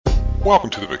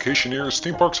Welcome to the Vacationeers,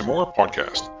 Theme Parks, and More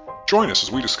podcast. Join us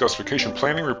as we discuss vacation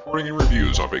planning, reporting, and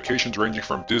reviews on vacations ranging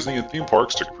from Disney and theme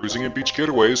parks to cruising and beach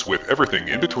getaways with everything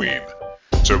in between.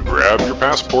 So grab your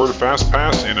passport, a fast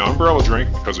pass, and an umbrella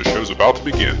drink because the show's about to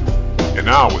begin. And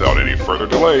now, without any further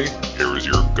delay, here is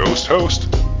your ghost host,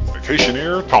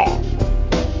 Vacationeer Tom.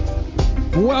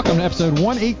 Welcome to episode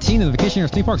 118 of the Vacationeers,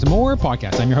 Theme Parks, and More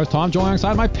podcast. I'm your host, Tom, joined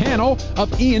alongside my panel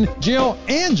of Ian, Jill,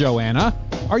 and Joanna.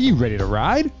 Are you ready to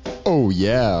ride? Oh,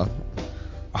 yeah.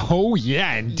 Oh,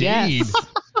 yeah, indeed. Yes.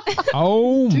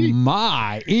 Oh,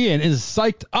 my. Ian is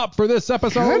psyched up for this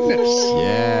episode.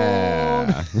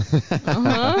 Yeah.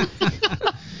 Uh-huh.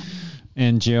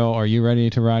 And Jill, are you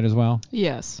ready to ride as well?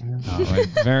 Yes. All right.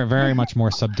 Very, very much more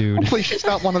subdued. Hopefully she's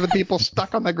not one of the people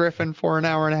stuck on the Griffin for an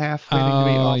hour and a half waiting to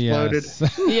be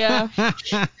offloaded. Yes.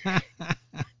 Yeah.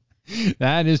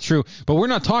 That is true. But we're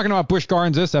not talking about Busch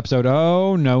Gardens this episode.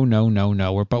 Oh, no.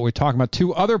 But we're talking about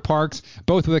two other parks,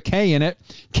 both with a K in it.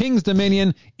 King's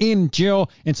Dominion, Ian, Jill,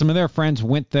 and some of their friends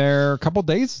went there a couple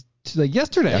days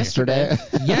yesterday.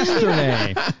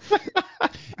 Yesterday.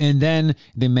 And then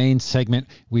the main segment,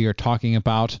 we are talking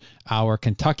about our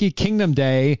Kentucky Kingdom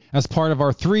Day as part of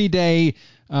our 3-day,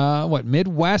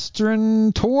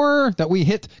 Midwestern tour that we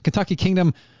hit Kentucky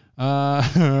Kingdom,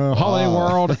 Holiday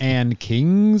World, and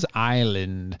Kings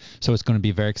Island. So it's going to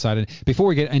be very exciting. Before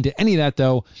we get into any of that,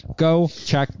 though, go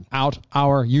check out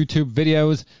our YouTube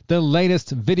videos. The latest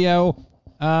video,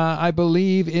 I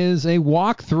believe, is a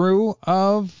walkthrough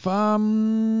of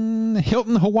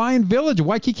Hilton Hawaiian Village,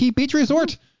 Waikiki Beach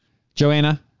Resort.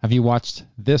 Joanna, have you watched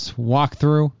this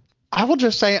walkthrough? I will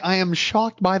just say I am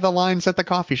shocked by the lines at the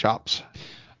coffee shops.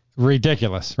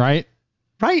 Ridiculous, right?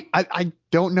 Right. I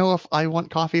don't know if I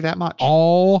want coffee that much.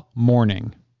 All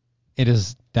morning, it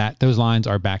is that those lines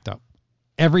are backed up.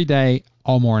 Every day,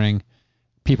 all morning,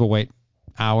 people wait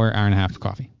hour and a half for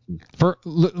coffee.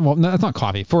 No, that's not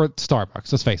coffee. For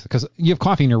Starbucks, let's face it, because you have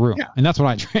coffee in your room, and that's what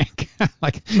I drink.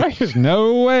 There's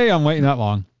no way I'm waiting that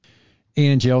long.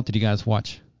 Ian and Jill, did you guys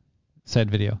watch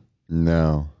said video?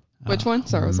 No. Which one?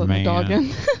 Sorry, I was letting the dog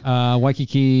in.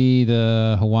 Waikiki,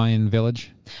 the Hawaiian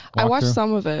Village. I watched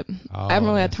some of it. Oh, I haven't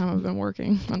really had time. I've been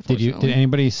working, unfortunately. Did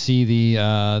anybody see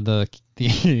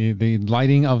the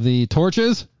lighting of the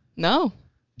torches? No.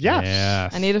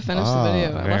 Yes. I need to finish the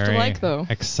video. I left a like, though.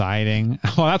 Exciting.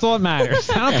 Well, that's all that matters.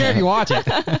 I don't care if you watch it.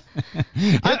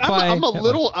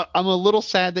 I'm a little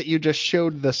sad that you just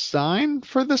showed the sign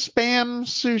for the Spam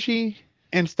sushi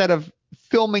instead of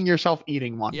filming yourself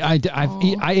eating one. Yeah,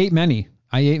 I ate many.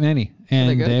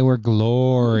 And they were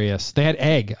glorious. They had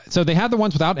egg. So they had the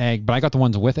ones without egg, but I got the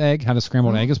ones with egg. Had a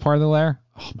scrambled egg as part of the layer.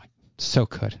 Oh my, so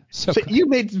good. So good. You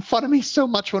made fun of me so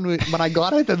much when I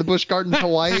got it at the Busch Gardens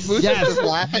Hawaii booth. Yes. Just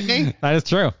laugh at me. That is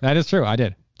true. I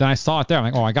did. Then I saw it there. I'm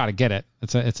like, oh, I got to get it.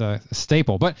 It's a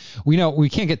staple. But we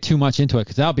can't get too much into it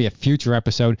because that'll be a future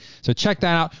episode. So check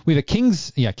that out. We have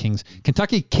a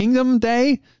Kentucky Kingdom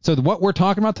Day. So what we're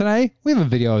talking about today, we have a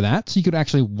video of that. So you could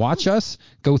actually watch us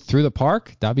go through the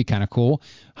park. That'd be kind of cool.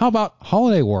 How about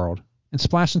Holiday World and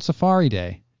Splash and Safari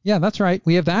Day? Yeah, that's right.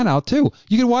 We have that out too.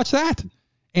 You can watch that.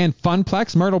 And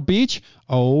Funplex Myrtle Beach.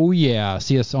 Oh, yeah.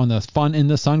 See us on the Fun in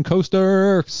the Sun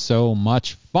coaster. So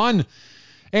much fun.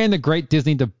 And the Great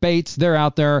Disney Debates, they're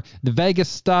out there. The Vegas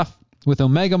stuff with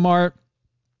Omega Mart.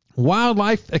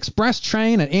 Wildlife Express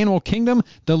Train at Animal Kingdom.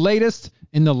 The latest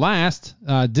in the last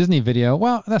Disney video.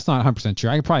 Well, that's not 100% true.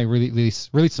 I could probably release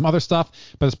some other stuff,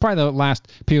 but it's probably the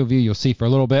last POV you'll see for a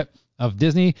little bit of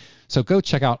Disney. So go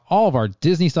check out all of our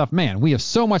Disney stuff. Man, we have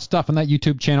so much stuff on that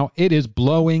YouTube channel. It is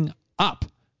blowing up.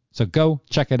 So go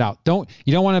check it out.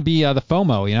 You don't want to be the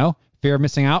FOMO, fear of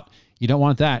missing out. You don't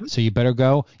want that. So you better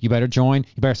go. You better join.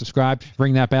 You better subscribe.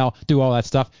 Ring that bell. Do all that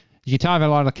stuff. You can tell I've had a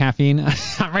lot of caffeine.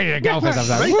 I'm ready to go for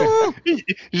something. You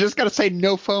just got to say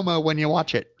no FOMO when you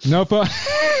watch it. No FOMO.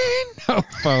 No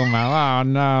FOMO. Oh,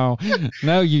 no.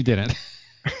 No, you didn't.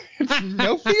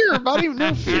 No fear, buddy.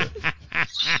 No fear.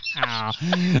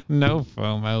 No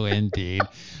FOMO indeed.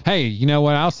 Hey, you know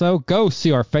what else though? Go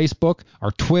see our Facebook,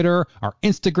 our Twitter, our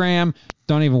Instagram.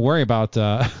 Don't even worry about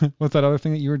what's that other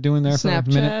thing that you were doing there for a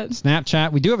minute?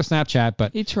 Snapchat. We do have a Snapchat,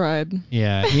 but he tried.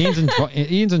 Yeah, Ian's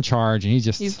in charge, and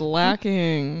he's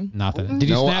lacking nothing. Did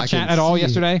you Snapchat at all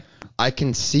yesterday? I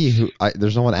can see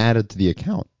there's no one added to the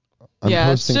account. I'm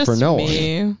posting it's just for no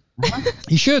me. one.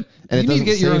 You should. And you need to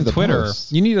get your own Twitter.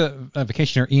 Post. You need a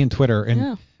Vacationeer Ian Twitter,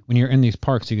 and when you're in these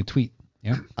parks, you can tweet.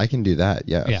 Yeah. I can do that.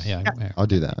 Yes. Yeah. I'll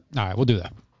do that. All right, we'll do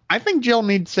that. I think Jill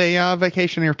needs a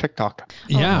Vacationeer TikTok.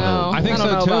 Yeah, no. I think so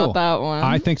know too. About that one.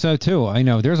 I think so too. I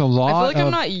know there's a lot. I feel like of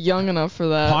I'm not young enough for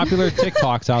that. Popular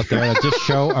TikToks out there that just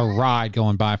show a ride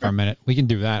going by for a minute. We can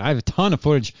do that. I have a ton of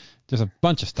footage There's a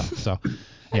bunch of stuff. So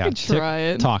yeah, I could try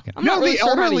it. Talking. I'm not really the sure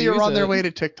how to elderly are use on their it. way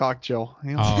to TikTok, Jill.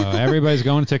 Oh, everybody's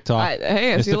going to TikTok.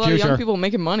 Hey, I It's see a the lot of young future. people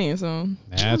making money, so.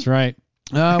 That's right.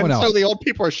 What And else? so the old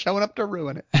people are showing up to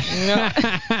ruin it.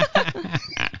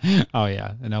 Oh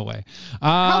yeah, no way.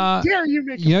 How dare you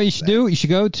make You know what you should do? You should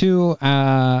go to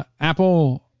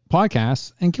Apple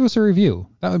Podcasts and give us a review.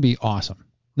 That would be awesome.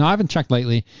 Now I haven't checked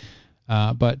lately,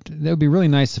 but it would be really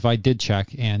nice if I did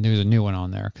check and there was a new one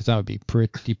on there, because that would be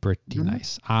pretty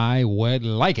nice. I would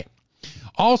like it.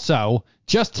 Also,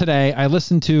 just today, I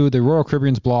listened to the Royal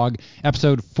Caribbean's blog,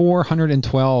 episode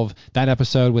 412, that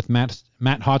episode with Matt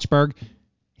Hochberg.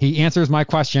 He answers my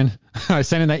question. I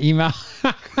sent in that email.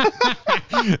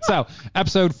 So,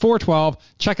 episode 412,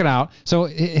 check it out. So,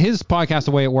 his podcast,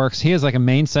 the way it works, he has like a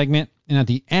main segment, and at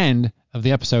the end of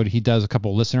the episode, he does a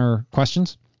couple listener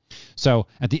questions. So,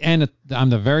 at the end, I'm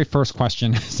the very first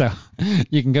question. So,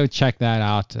 you can go check that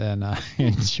out and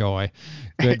enjoy.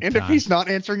 Good and time. if he's not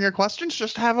answering your questions,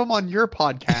 just have him on your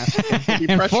podcast and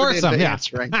be And pressured force into him, yeah.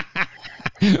 answering.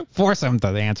 Force him to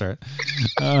answer it.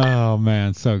 Oh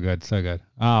man, so good.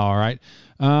 All right.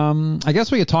 I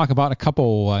guess we could talk about a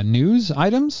couple news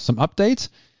items, some updates.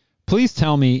 Please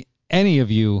tell me any of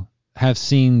you have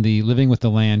seen the Living with the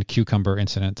Land cucumber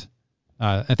incident.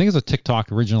 I think it was a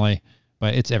TikTok originally,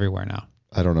 but it's everywhere now.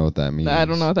 I don't know what that means. I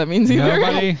don't know what that means either.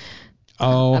 Nobody.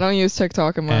 I don't use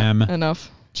TikTok enough.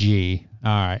 G.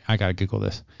 All right, I gotta Google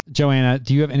this. Joanna,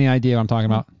 do you have any idea what I'm talking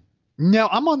about? No,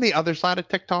 I'm on the other side of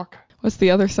TikTok. What's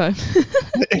the other side?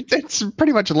 It's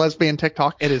pretty much a lesbian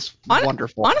TikTok. It is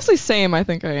wonderful. Honestly, same. I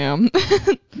think I am.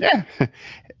 Yeah.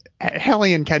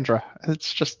 Helly and Kendra.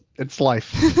 It's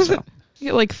life. So. You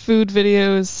get like food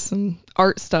videos and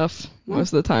art stuff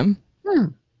most of the time. All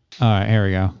right, here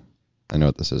we go. I know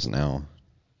what this is now.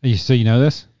 So you know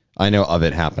this? I know of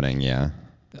it happening, yeah.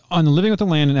 On the Living with the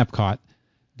Land in Epcot,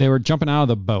 they were jumping out of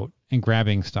the boat and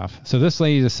grabbing stuff. So this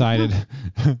lady decided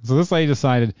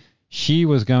she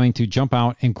was going to jump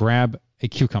out and grab a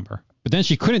cucumber. But then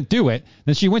she couldn't do it.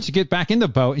 Then she went to get back in the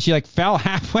boat, and she like fell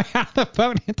halfway out of the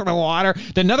boat into the water.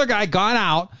 Then another guy got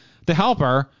out to help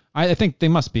her. I think they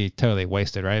must be totally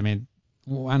wasted, right? I mean,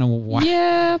 I don't know why.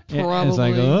 Yeah, probably. It's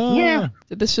like, oh. Yeah.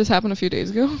 Did this just happen a few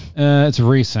days ago? It's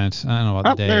recent. I don't know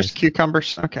about the days. There's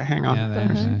cucumbers. Okay, hang on.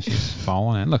 Yeah, she's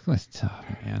falling in. Look, oh,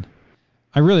 man.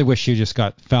 I really wish you just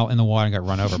fell in the water and got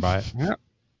run over by it. Yep.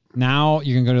 Now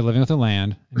you can go to Living with the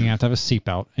Land, and you have to have a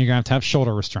seatbelt, and you're gonna have to have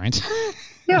shoulder restraints.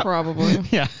 Yeah. Probably.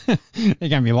 Yeah, you're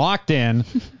gonna be locked in.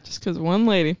 Just because one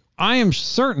lady. I am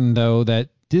certain though that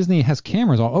Disney has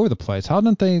cameras all over the place. How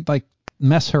didn't they like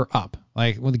mess her up?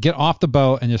 Like, get off the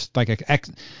boat and just like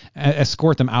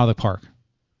escort them out of the park.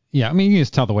 Yeah, I mean, you can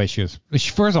just tell the way she was.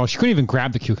 First of all, she couldn't even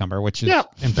grab the cucumber, which is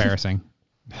embarrassing.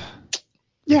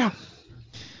 Yeah.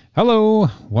 Hello,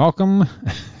 welcome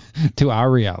to our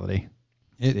reality.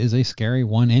 It is a scary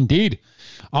one indeed.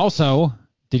 Also,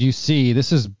 did you see,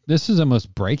 this is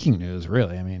almost breaking news,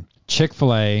 really. I mean,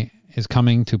 Chick-fil-A is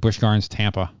coming to Busch Gardens,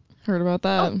 Tampa. Heard about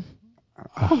that.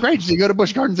 Oh, great. So you go to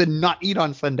Busch Gardens and not eat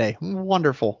on Sunday.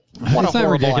 Wonderful. What Isn't a that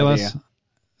horrible ridiculous? idea.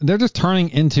 They're just turning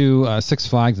into Six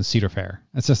Flags and Cedar Fair.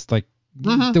 It's just like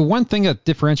the one thing that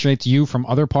differentiates you from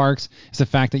other parks is the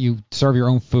fact that you serve your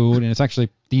own food and it's actually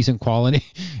decent quality,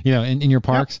 in your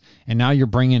parks. Yep. And now you're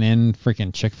bringing in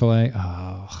freaking Chick-fil-A.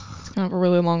 Oh. It's kind of a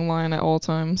really long line at all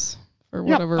times or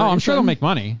whatever. Oh, I'm sure they'll make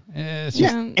money. It's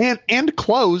just, and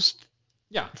closed.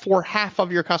 Yeah. For half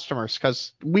of your customers,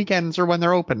 because weekends are when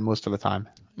they're open most of the time.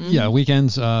 Yeah,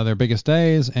 weekends their biggest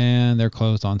days, and they're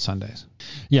closed on Sundays.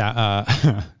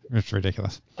 Yeah, it's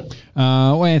ridiculous.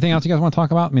 Anything else you guys want to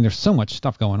talk about? I mean, there's so much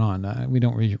stuff going on. We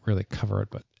don't really cover it,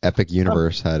 but Epic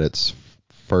Universe had its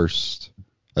first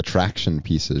attraction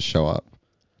pieces show up.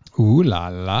 Ooh la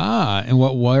la! And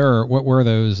what were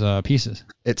those pieces?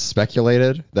 It's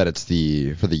speculated that it's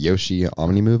for the Yoshi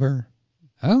Omnimover.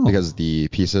 Oh. Because the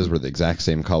pieces were the exact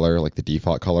same color, like the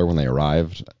default color when they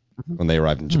arrived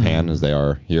in Japan as they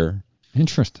are here.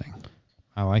 Interesting.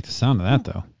 I like the sound of that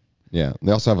though. Yeah.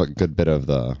 They also have a good bit of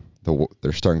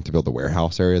they're starting to build the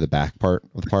warehouse area, the back part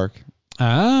of the park.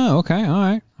 Oh, okay.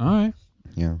 All right.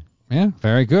 Yeah. Yeah,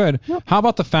 very good. Yep. How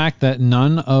about the fact that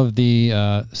none of the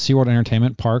SeaWorld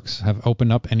Entertainment parks have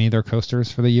opened up any of their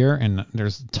coasters for the year, and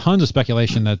there's tons of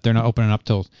speculation that they're not opening up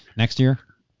till next year?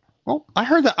 Well, I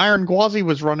heard that Iron Gwazi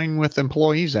was running with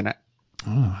employees in it.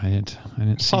 Oh, I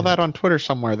didn't saw that on Twitter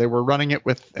somewhere. They were running it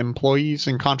with employees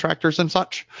and contractors and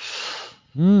such,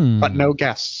 but no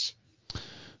guests.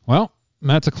 Well,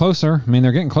 that's a closer. I mean,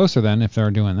 they're getting closer then if they're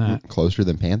doing that. Closer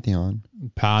than Pantheon.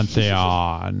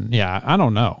 Yeah, I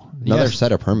don't know. Another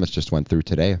set of permits just went through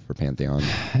today for Pantheon.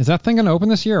 Is that thing going to open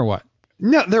this year or what?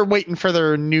 No, they're waiting for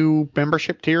their new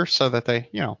membership tier so that they,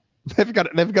 they've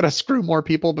got to screw more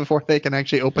people before they can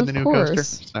actually open the new coaster.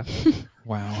 So.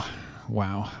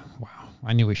 Wow.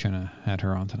 I knew we shouldn't have had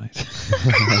her on tonight.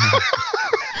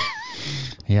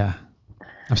 Yeah.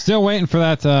 I'm still waiting for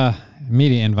that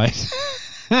media invite.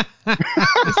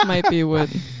 This might be what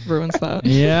ruins that.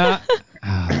 Yeah.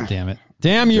 Oh, damn it.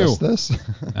 Damn you. Just this.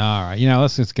 All right.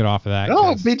 Let's just get off of that.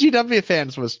 Oh, BGW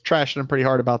fans was trashing them pretty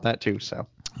hard about that too. So.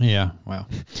 Yeah. Well.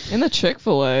 In the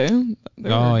Chick-fil-A, they were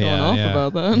going off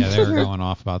about that. Yeah, they were going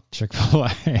off about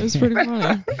Chick-fil-A. It was pretty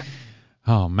funny.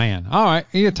 Oh, man. All right.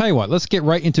 I'll tell you what. Let's get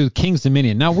right into King's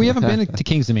Dominion. Now, we haven't been to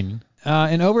King's Dominion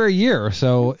in over a year,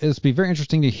 so it'll be very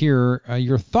interesting to hear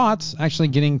your thoughts actually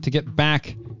getting to get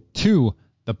back to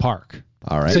the park.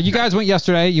 All right. So you guys went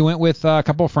yesterday. You went with a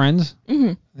couple of friends.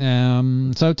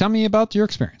 Mm-hmm. So tell me about your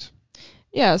experience.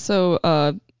 Yeah, so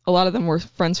a lot of them were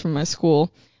friends from my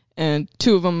school, and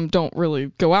two of them don't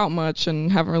really go out much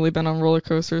and haven't really been on roller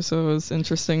coasters, so it was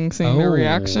interesting seeing their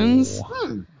reactions.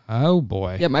 Oh,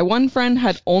 boy. Yeah, my one friend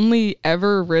had only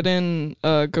ever ridden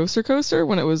a Ghoster coaster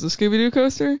when it was a Scooby-Doo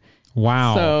coaster.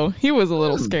 Wow. So he was a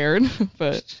little scared,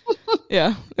 but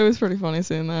yeah, it was pretty funny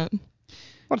seeing that.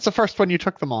 What's the first one you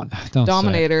took them on? Don't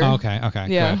Dominator. Okay.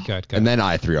 Yeah. Good. And then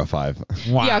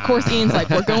I-305. Wow. Yeah, of course Ian's like,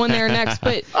 we're going there next,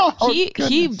 but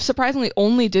he surprisingly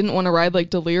only didn't want to ride like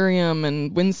Delirium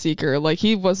and Windseeker. Like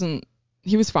he was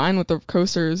fine with the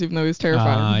coasters even though he was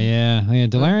terrified. Yeah.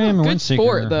 Delirium and Good Windseeker.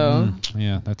 sport though.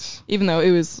 Yeah, that's. Even though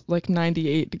it was like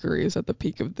 98 degrees at the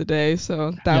peak of the day,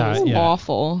 so that was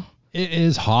awful. It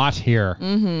is hot here.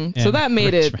 Mm-hmm. So that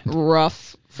made it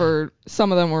rough for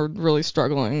some of them were really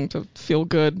struggling to feel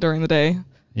good during the day.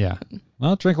 Yeah.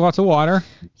 Well, drink lots of water.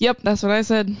 Yep, that's what I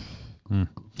said. You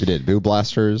did Boo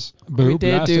Blasters. We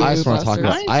did do I just want to talk about.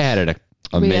 Blasters. I had an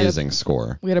amazing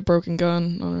score. We had a broken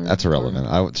gun on our That's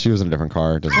irrelevant. She was in a different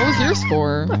car. What was your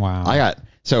score? Wow. I got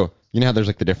so you know how there's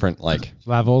like the different like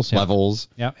levels. levels.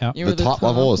 Yep. You The were top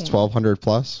level is one. 1200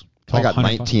 plus. I got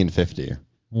 1200 1950.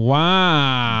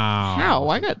 Wow. How?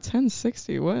 I got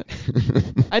 1060. What?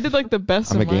 I did like the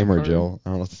best. I'm of a my gamer, card. Jill. I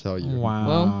don't know what to tell you. Wow.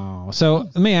 Well. So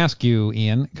let me ask you,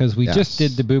 Ian, because we just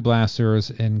did the Boo Blasters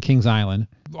in Kings Island,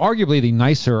 arguably the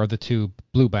nicer of the two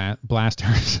Blue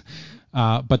Blasters,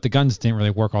 but the guns didn't really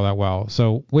work all that well.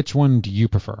 So which one do you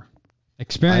prefer?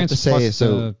 Experience I have to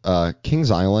say, plus Kings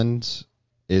Island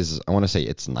is, I want to say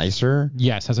it's nicer.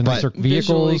 yes, has a nicer Visually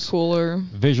vehicles, cooler.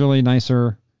 visually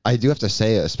nicer. I do have to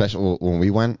say, especially when we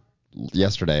went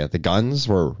yesterday, the guns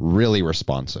were really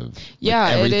responsive. Yeah,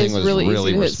 like, it everything is was really easy to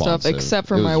hit responsive. stuff, except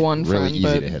for It my was one really friend, easy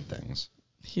but to hit things.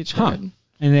 he tried. And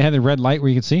they had the red light where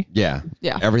you could see. Yeah.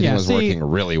 Yeah. Everything Yeah, was see, working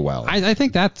really well. I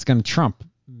think that's going to trump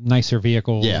nicer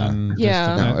vehicles. Yeah. And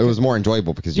Yeah. just, No, it was more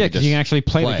enjoyable because you yeah, could because just you can actually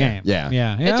play the play. game.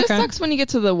 Yeah. It just okay. sucks when you get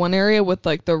to the one area with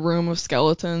like the room of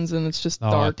skeletons and it's just Oh,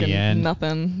 at dark the and end.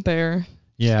 nothing there.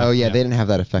 Yeah. Oh yeah, they didn't have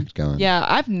that effect going. Yeah,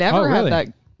 I've never Oh, really? had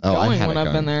that Oh, I going had when it I've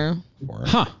been going there. before.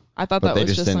 Huh. I thought But that they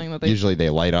was just something didn't. that they Usually they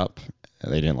light up.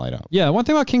 They didn't light up. Yeah, one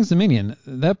thing about King's Dominion,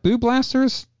 that Boo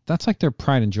Blasters, that's like their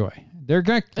pride and joy. They're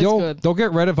gonna they'll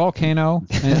get rid of Volcano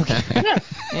and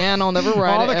and I'll never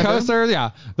ride all it the ever. coasters.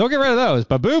 Yeah, they'll get rid of those,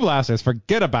 but Boo Blasters,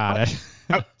 forget about it.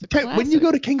 When you go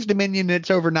to King's Dominion and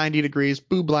it's over 90 degrees,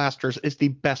 Boo Blasters is the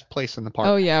best place in the park.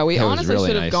 Oh yeah, we It was honestly really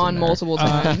should have nice gone in there. multiple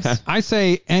times. I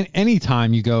say any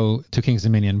time you go to King's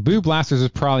Dominion, Boo Blasters is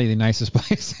probably the nicest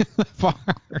place in the park.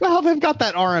 Well, they've got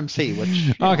that RMC,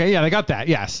 which Okay, yeah, they got that.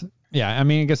 Yes. Yeah, I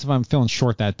mean, I guess if I'm feeling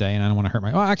short that day and I don't want to hurt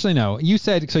my... Well, actually, no. You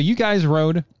said... So you guys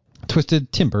rode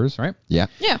Twisted Timbers, right? Yeah.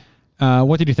 Yeah.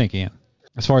 What did you think, Ian?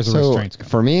 As far as the So restraints go.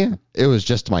 for me, it was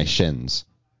just my shins.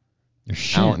 Your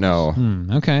I don't know.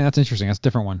 Okay, that's interesting. That's a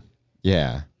different one.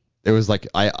 Yeah. It was like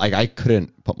I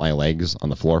couldn't put my legs on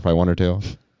the floor if I wanted to.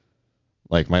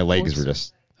 Like my legs were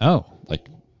just Oh, like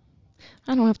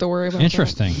I don't have to worry about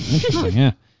interesting. Interesting,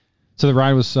 yeah. So the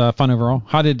ride was fun overall.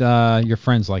 How did your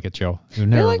friends like it, Jill? Who that.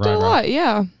 They never liked it a ride lot,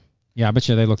 yeah. Yeah, I bet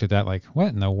you they looked at that like, what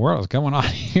in the world is going on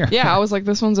here? Yeah, I was like,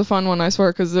 this one's a fun one, I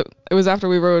swear, because it was after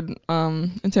we rode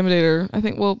Intimidator. I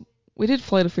think, well, we did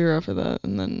Flight of Fear after that,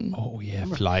 and then... Oh, yeah,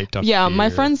 Flight of Yeah, my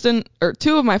Fear. friends didn't, or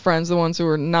two of my friends, the ones who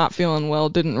were not feeling well,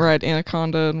 didn't ride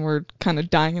Anaconda and were kind of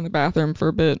dying in the bathroom for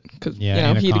a bit because, Yeah,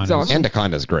 heat Anaconda's- exhaustion.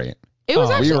 Anaconda's great. It was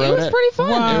Oh, actually, we it rode was it? pretty fun.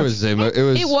 What? It was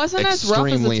It wasn't as rough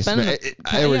as extremely it's been in the-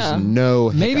 there was yeah. no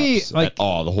Maybe, hiccups like- at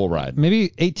all the whole ride.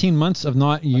 Maybe 18 months of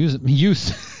not use.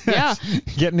 Yeah.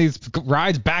 Getting these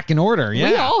rides back in order.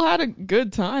 Yeah. We all had a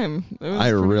good time. It was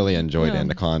I pretty- really enjoyed yeah.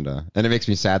 Anaconda, and it makes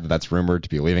me sad that that's rumored to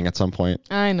be leaving at some point.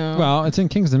 I know. Well, it's in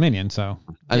King's Dominion, so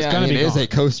I Yeah. gonna mean, be it is gone. a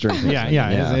coaster. Yeah,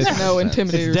 it's- no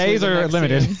Intimidators. its days leaving are next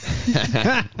limited.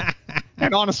 season.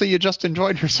 And honestly, you just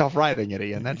enjoyed yourself riding it,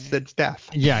 Ian. It's death.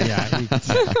 Yeah.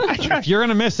 If you're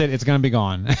gonna miss it, it's gonna be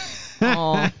gone.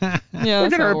 Aw. Yeah, We're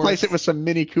that's gonna how it replace works. it with some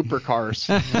Mini Cooper cars.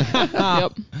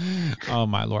 Yep. Oh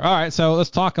my lord! All right, so let's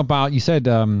talk about. You said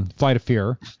Flight of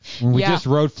Fear. We Yeah. just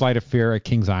rode Flight of Fear at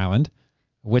Kings Island.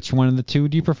 Which one of the two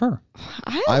do you prefer?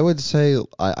 I would say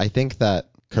I think that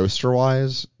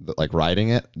coaster-wise, like riding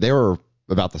it, they were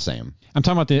about the same. I'm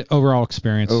talking about the overall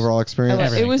experience. Overall experience.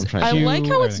 Everything. It was. I'm trying to I think. like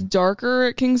how it's Everything. darker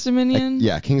at King's Dominion.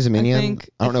 Yeah, Kings I Dominion. think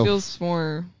I don't it know. feels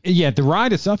more. Yeah, the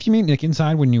ride itself. You mean like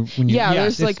inside when you? Yeah, yes,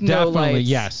 there's, it's like, no definitely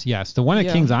lights. yes. The one at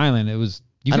Yeah. Kings Island, it was.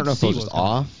 You I could don't know if see it was what just coming.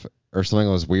 off or something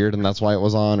was weird and that's why it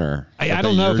was on, or I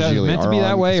don't know if that was meant to be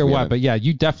that way or what, but yeah,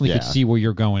 you definitely could Yeah. see where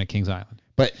you're going at Kings Island.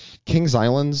 But Kings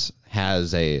Islands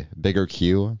has a bigger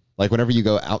queue. Like whenever you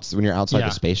go out, when you're outside Yeah.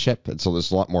 the spaceship, so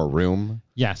there's a lot more room.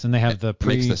 Yes, and they have the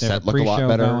makes the they have set look a lot pre-show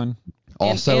better. going.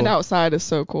 Also, and outside is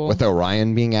so cool. with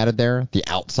Orion being added there, the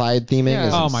outside theming Yeah.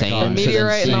 is Oh my insane. God. The So then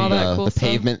meteorite and all seeing that cool the stuff.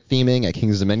 pavement theming at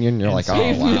Kings Dominion, you're like, oh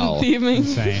Pavement wow, Theming.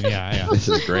 Insane, yeah. this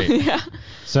is great. Yeah.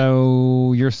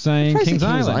 So you're saying Try to say Kings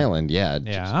Island? yeah.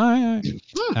 Yeah, all right.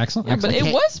 Excellent. Yeah, but excellent.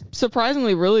 it was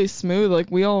surprisingly really smooth. Like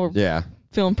we all were Yeah.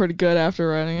 feeling pretty good after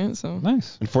riding it. So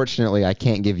Nice. Unfortunately, I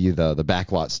can't give you the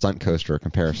backlot stunt coaster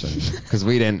comparison because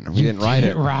we didn't ride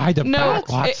it. Ride the no,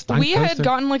 backlot stunt we had coaster?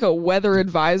 gotten like a weather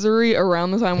advisory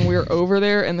around the time when we were over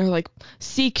there, and they're like,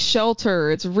 seek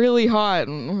shelter. It's really hot,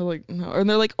 and we're like, no. And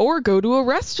they're like, or go to a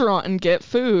restaurant and get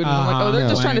food. And I'm like, oh, they're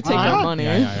just trying to take our money.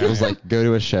 Yeah. It was like go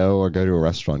to a show or go to a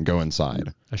restaurant, go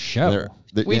inside. A show.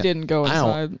 We didn't go I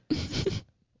don't- inside.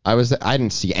 I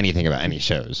didn't see anything about any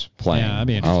shows playing. Yeah, that'd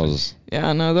be interesting.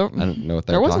 Yeah, no, I don't know what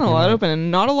they there were wasn't a talking lot about. open, and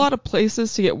not a lot of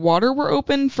places to get water were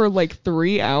open for like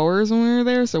 3 hours when we were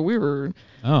there. So we were,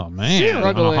 Oh man, on a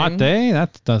Struggling. hot day,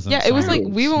 that doesn't. yeah, it was sound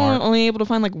like we were smart. only able to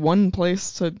find like one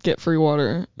place to get free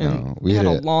water, and No, we we had a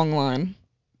had it- long line.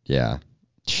 Yeah.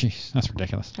 Jeez, that's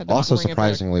ridiculous. Had to Also, bring it back.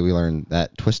 surprisingly, we learned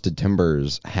that Twisted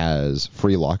Timbers has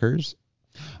free lockers.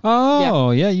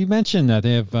 Oh yeah, you mentioned that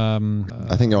they have. I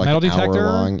think they're like metal an detector.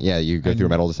 hour long. Yeah, you go through a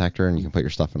metal detector and you can put your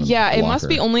stuff in a Yeah, it locker. must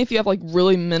be only if you have like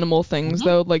really minimal things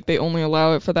though. Like they only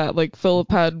allow it for that. Like Philip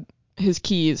had his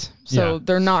keys, so Yeah.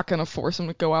 they're not gonna force him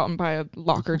to go out and buy a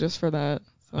locker just for that.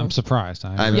 So. I'm surprised.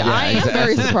 I'm- yeah, Yeah, I am exactly.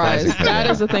 very That's surprised. surprising. That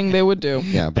is the thing they would do.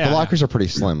 Yeah, but Yeah. the lockers are pretty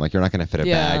slim. Like you're not going to fit a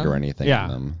Yeah. bag or anything in Yeah,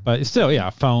 them. but it's still,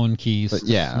 phone, keys, But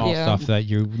yeah. small Yeah. stuff that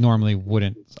you normally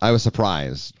wouldn't. I was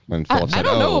surprised when I, Philip said, I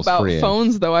don't know it's about free.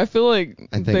 phones though. I feel like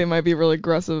I think- they might be really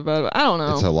aggressive about it. I don't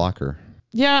know. It's a locker.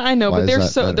 Yeah, I know, Why but is they're that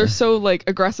so better? they're so like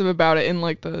aggressive about it in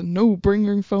like the no, bring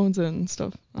your phones in and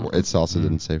stuff. I don't know. It's also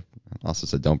didn't say. Also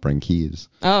said don't bring keys.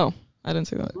 Oh, I didn't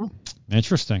see that.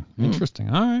 Interesting. Interesting.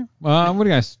 All right. Well,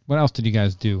 what else did you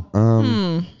guys do?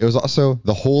 It was also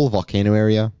the whole volcano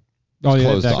area. Oh yeah,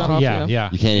 closed off. yeah.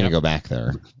 You can't even go back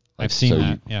there. I've seen so that.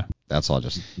 you- Yeah. That's all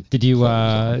just. Did you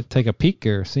take a peek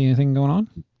or see anything going on?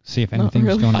 See if anything's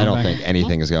really. going on. I don't back think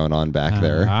anything is going on back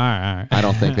there. All right. I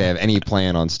don't think they have any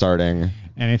plan on starting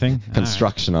anything. All right.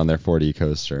 construction on their 4D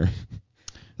coaster.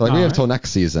 They're like, we have Alright. till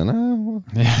next season. Oh.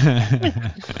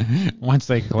 Once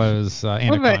they close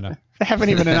Anaconda. They haven't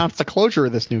even announced the closure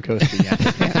of this new coaster yet.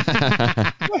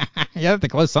 You have to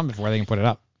close something before they can put it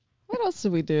up. What else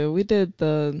did we do? We did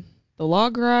the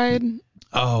log ride.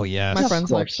 Oh yes. My Of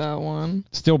friends liked course. that one.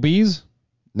 Still bees?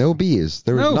 No bees.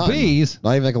 There was No none. bees?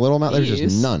 Not even like a little amount. There was Bees?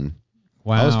 just none.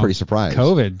 Wow. I was pretty surprised.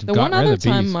 COVID. The got one rid other of the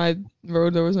bees. time I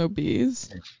rode, there was no bees.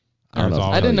 I don't know. There's if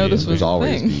always I didn't know this bees. was There's a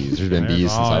always thing. bees. There's been There's bees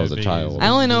since I always was a bees. child. I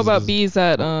only know about bees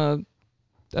at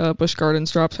Busch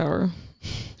Gardens Drop Tower.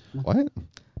 What?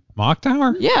 Mock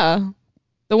Tower? Yeah,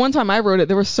 the one time I rode it,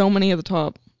 there were so many at the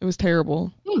top. It was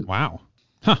terrible. Wow.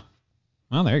 Huh.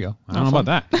 Well, there you go. I don't know about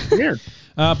that. Weird.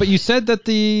 But you said that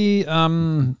the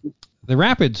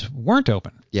rapids weren't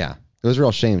open. Yeah. It was a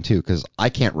real shame too, because I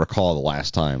can't recall the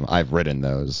last time I've ridden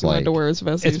those. He had Like to wear his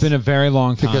vesties. It's been a very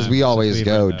long time. because we since always we've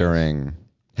go ridden those. during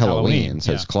Halloween, Halloween,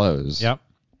 so yeah. it's closed. Yep.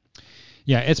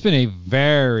 Yeah, it's been a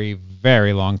very,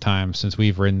 very long time since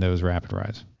we've ridden those rapid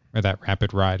rides or that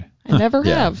rapid ride. I never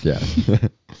Yeah. have. Yeah.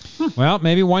 Well,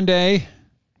 maybe one day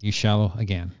you shall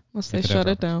again. Unless they If it shut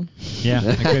ever it down. Yeah,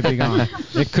 it could be gone.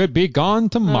 It could be gone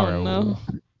tomorrow. Oh, no.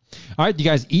 All right, do you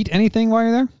guys eat anything while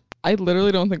you're there? I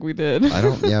literally don't think we did. I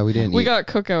don't. Yeah, we didn't. We eat. got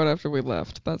cookout after we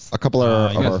left. That's a couple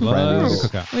of You our guys love friends. to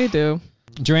cook out. we do.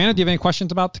 Joanna, do you have any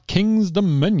questions about the King's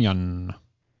Dominion?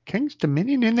 King's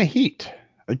Dominion in the heat.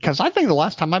 Because I think the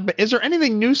last time I've been, is there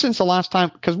anything new since the last time?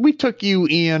 Because we took you,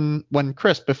 Ian, when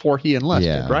Chris, before he enlisted,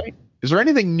 Yeah. right? Is there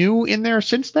anything new in there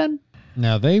since then?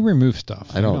 No, they remove stuff.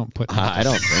 I They don't. put. I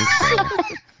don't think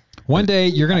so. One day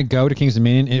you're going to go to King's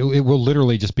Dominion. It will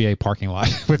literally just be a parking lot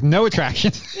with no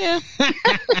attractions. Yeah.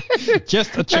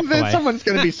 Just a And Chick-fil-A. then someone's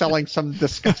going to be selling some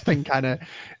disgusting kind of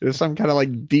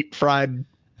like deep fried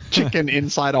chicken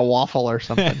inside a waffle or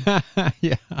something.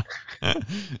 Yeah.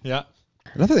 Yeah.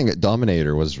 Another thing at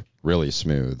Dominator was really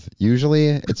smooth. Usually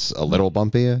it's a little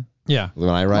bumpy Yeah. when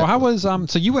I ride. Well, how was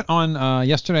so you went on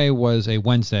yesterday was a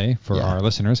Wednesday for our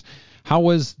listeners. How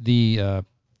was the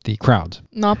crowds?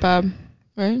 Not bad,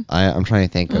 right? I'm trying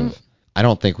to think of. I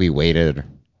don't think we waited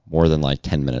more than like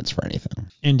 10 minutes for anything.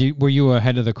 And were you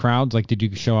ahead of the crowds? Like, did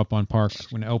you show up on Park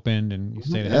when it opened and you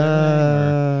stayed ahead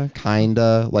of everything?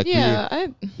 Kinda. Like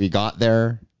we got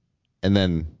there, and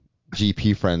then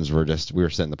GP friends we were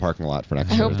sitting in the parking lot for an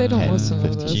extra I hope they don't 10, listen to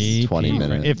 15, this. 20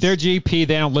 minutes. If they're GP,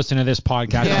 they don't listen to this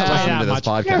podcast. Yeah. I'll tell you Listen that to this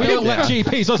much. podcast. We don't let Yeah.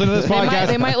 GPs listen to this podcast.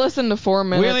 They might listen to 4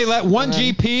 minutes. We only let one and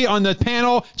then- GP on the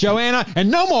panel, Joanna, and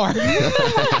no more.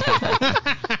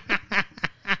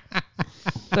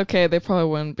 It's okay. They probably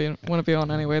want to be on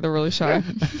anyway. They're really shy.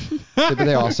 But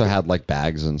they also had like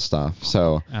bags and stuff.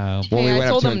 So when Hey, we I went up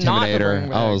told to them not to Intimidator,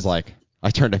 bring I bags. was like, I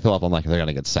turned to Philip. I'm like, they're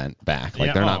gonna get sent back. Like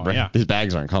Yeah, they're not. yeah. These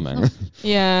bags aren't coming.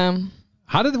 Yeah.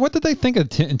 What did they think of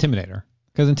Intimidator?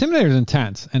 Because Intimidator is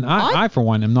intense, and I for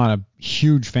one am not a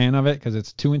huge fan of it because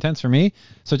it's too intense for me.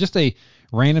 So just a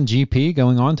random GP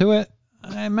going onto it,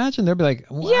 I imagine they'd be like,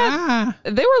 wow. Yeah.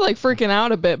 They were like freaking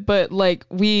out a bit, but like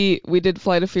we did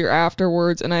Flight of Fear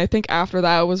afterwards, and I think after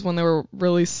that was when they were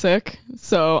really sick.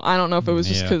 So I don't know if it was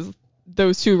just because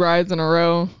those 2 rides in a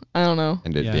row. I don't know.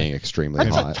 And it being extremely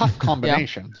That's hot. a tough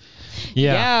combination.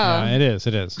 Yeah, it is.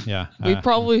 It is. Yeah. We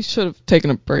probably should have taken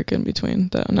a break in between,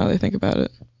 though, now that I think about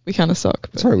it. We kind of suck.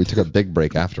 But. Sorry, we took a big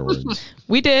break afterwards.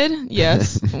 We did,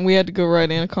 yes. We had to go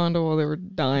ride Anaconda while they were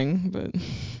dying, but,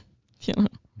 you know.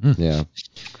 Yeah.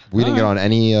 We didn't get on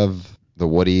any of the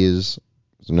Woodies.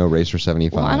 There's no Racer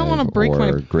 75 Well, I don't want to break or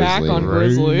my Grizzly. back on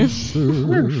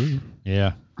Grizzly.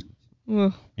 Yeah.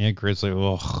 Ugh. Yeah, Grizzly.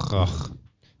 Ugh.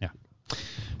 Yeah.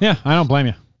 Yeah, I don't blame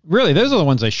you. Really, those are the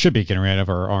ones they should be getting rid of,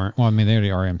 or aren't. Well, I mean, they already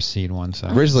RMC'd one, so.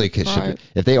 Grizzly should Right.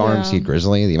 if they Yeah. RMC'd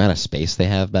Grizzly, the amount of space they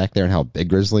have back there and how big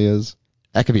Grizzly is,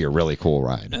 that could be a really cool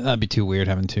ride. That'd be too weird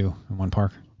having 2 in one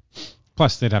park.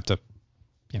 Plus, they'd have to,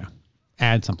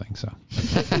 add something, so.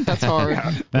 That's hard.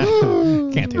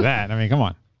 Can't do that. I mean, come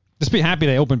on. Just be happy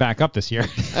they opened back up this year.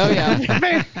 Oh, yeah.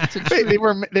 Man, they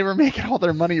were making all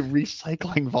their money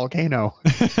recycling Volcano.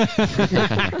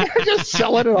 They're just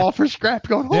selling it all for scrap.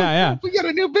 Going, oh, Yeah. we got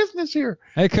a new business here.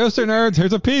 Hey, coaster nerds,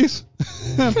 here's a piece.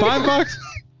 $5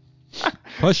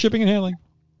 plus shipping and handling.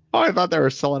 Oh, I thought they were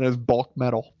selling it as bulk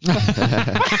metal.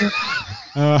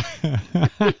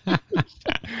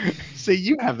 See,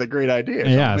 you have the great idea.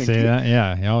 Yeah, Something. see that?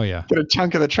 Yeah. Oh, yeah. Get a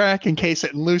chunk of the track, encase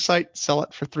it in lucite, sell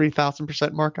it for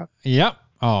 3,000% markup. Yep.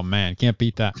 Oh, man. Can't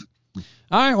beat that.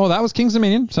 All right. Well, that was King's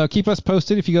Dominion. So keep us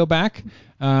posted if you go back.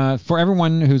 For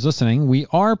everyone who's listening, we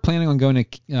are planning on going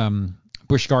to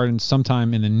Busch Gardens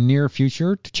sometime in the near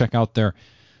future to check out their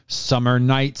Summer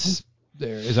Nights.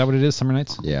 Is that what it is? Summer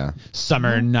Nights? Yeah.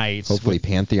 Summer Nights. Hopefully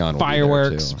Pantheon will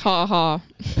fireworks. be there Ha ha.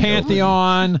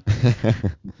 Pantheon. too.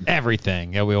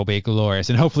 Everything. It will be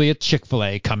glorious. And hopefully a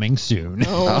Chick-fil-A coming soon.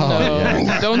 Oh, Oh, no.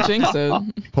 yeah. Don't jinx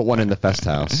it. Put one in the Fest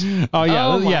House. Oh, yeah.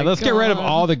 Oh, my Let's get rid of God.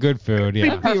 all the good food. Yeah.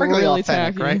 That'd be Perfectly really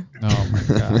authentic, tacky. right? Oh,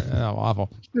 my God. Oh, awful.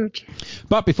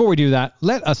 But before we do that,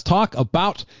 let us talk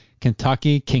about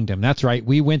Kentucky Kingdom. That's right.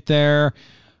 We went there.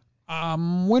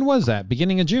 When was that?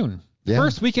 Beginning of June. Yeah.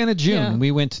 First weekend of June, Yeah. we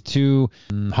went to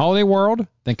Holiday World,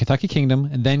 then Kentucky Kingdom,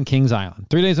 and then Kings Island.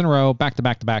 3 days in a row, back to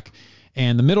back to back.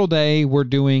 And the middle day, we're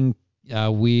doing.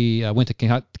 We went to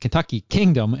Kentucky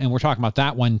Kingdom, and we're talking about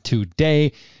that one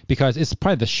today because it's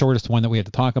probably the shortest one that we had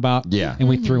to talk about. Yeah. And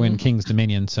we threw in King's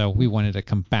Dominion, so we wanted to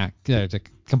come back to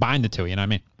combine the two. You know what I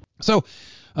mean? So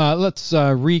let's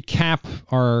recap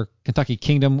our Kentucky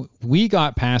Kingdom. We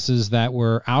got passes that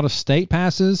were out-of-state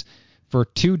passes for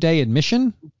 2-day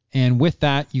admission, and with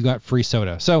that, you got free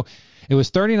soda. So it was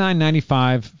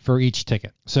 $39.95 for each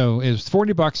ticket. So it was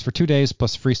 $40 for 2 days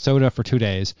plus free soda for 2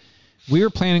 days. We were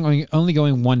planning on only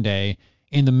going 1 day,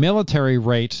 and the military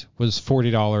rate was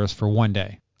 $40 for 1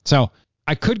 day. So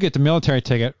I could get the military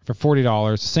ticket for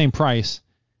 $40, the same price,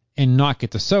 and not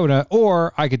get the soda,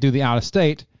 or I could do the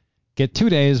out-of-state, get 2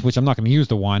 days, which I'm not going to use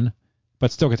the one,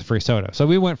 but still get the free soda. So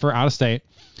we went for out-of-state.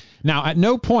 Now, at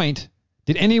no point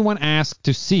did anyone ask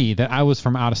to see that I was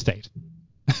from out-of-state.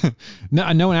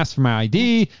 No one asked for my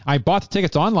ID. I bought the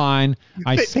tickets online.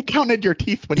 They counted your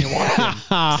teeth when you walked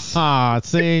in.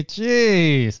 See,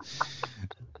 jeez.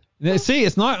 See,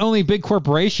 it's not only big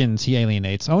corporations he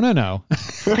alienates. Oh, no.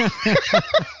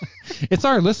 It's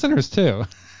our listeners, too.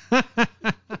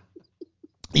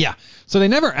 Yeah. So they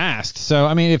never asked. So,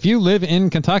 I mean, if you live in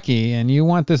Kentucky and you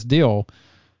want this deal,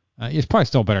 it's probably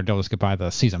still a better deal to get by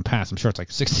the season pass. I'm sure it's like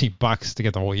 $60 to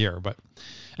get the whole year. But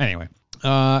anyway,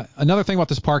 another thing about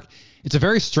this park, it's a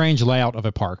very strange layout of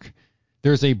a park.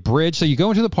 There's a bridge. So you go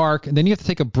into the park, and then you have to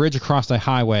take a bridge across a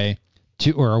highway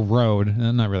or a road.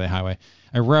 Not really a highway.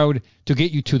 A road to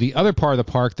get you to the other part of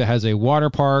the park that has a water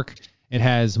park. It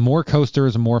has more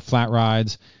coasters and more flat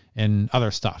rides and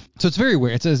other stuff. So it's very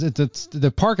weird. It's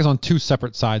the park is on two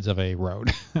separate sides of a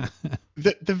road.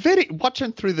 the video,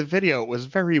 watching through the video, was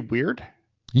very weird.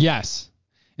 Yes.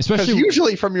 Especially Especially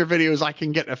usually from your videos, I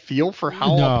can get a feel for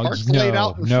how a park's laid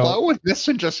out and flow. And this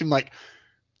one just seemed like,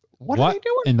 what are they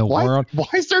doing in the world? Why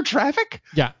is there traffic?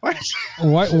 Yeah.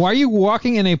 Why are you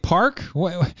walking in a park?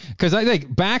 Because I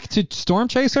think back to Storm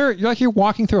Chaser, you're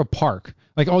walking through a park.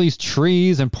 Like all these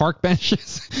trees and park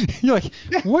benches. You're like,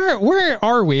 where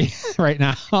are we right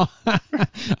now? I'm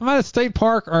at a state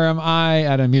park or am I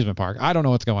at an amusement park? I don't know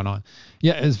what's going on.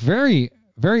 Yeah, it's very,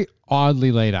 very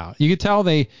oddly laid out. You could tell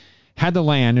they had the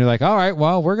land. You're like, all right,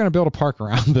 well, we're going to build a park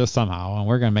around this somehow, and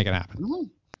we're going to make it happen. Mm-hmm.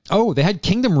 Oh, they had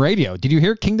Kingdom Radio. Did you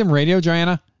hear Kingdom Radio,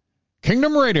 Joanna?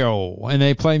 Kingdom Radio. And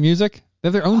they play music. They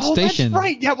have their own station. That's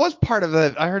right. Yeah, it was part of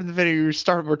it. I heard the video you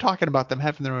started. We're talking about them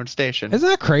having their own station. Isn't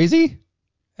that crazy?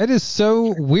 It is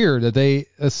so weird that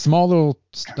a small little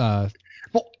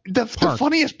well, the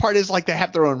funniest part is like they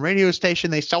have their own radio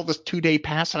station. They sell this 2-day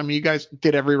pass. I mean, you guys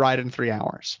did every ride in 3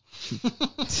 hours.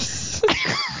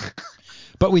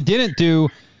 But we didn't do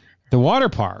the water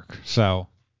park. So,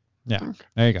 yeah,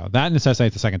 there you go. That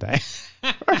necessitates the second day.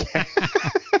 Okay.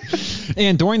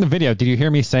 And during the video, did you hear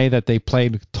me say that they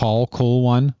played Tall, Cool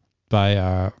One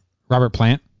by Robert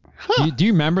Plant? Huh. Do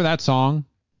you remember that song?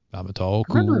 I'm a tall,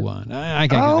 cool one.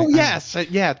 Yes.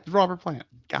 Yeah, Robert Plant.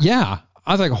 Yeah.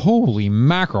 I was like, holy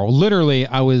mackerel. Literally,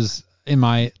 I was in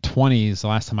my 20s the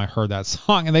last time I heard that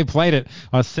song, and they played it.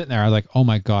 I was sitting there. I was like, oh,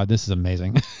 my God, this is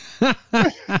amazing.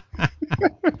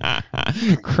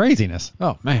 Craziness.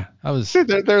 Oh, man. I was.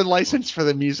 Their license for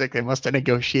the music, they must have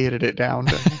negotiated it down.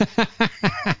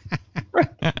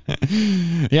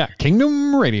 Yeah,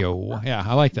 Kingdom Radio. Yeah,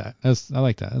 I like that. I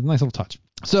like that. It's a nice little touch.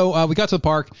 So we got to the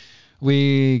park.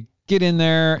 We get in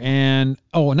there, and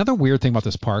another weird thing about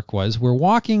this park was we're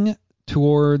walking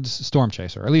towards Storm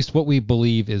Chaser, at least what we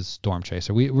believe is Storm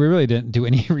Chaser. We really didn't do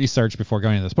any research before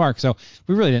going to this park, so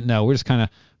we really didn't know. We're just kind of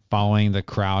following the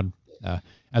crowd,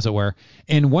 as it were.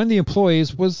 And one of the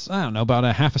employees was, I don't know, about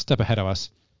a half a step ahead of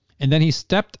us, and then he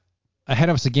stepped ahead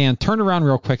of us again, turned around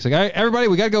real quick. He's like, hey, everybody,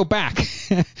 we got to go back.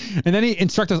 And then he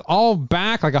instructed us all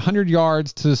back like 100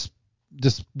 yards to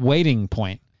this waiting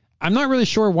point. I'm not really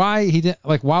sure why he didn't,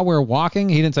 like, while we were walking,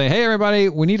 he didn't say, hey, everybody,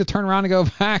 we need to turn around and go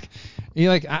back.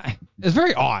 It's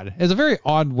very odd. It's a very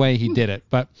odd way he did it.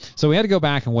 But so we had to go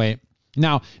back and wait.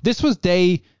 Now, this was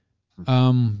day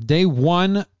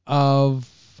one of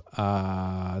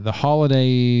the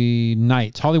holiday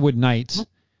nights, Hollywood Nights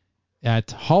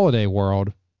at Holiday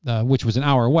World, which was an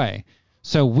hour away.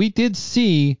 So we did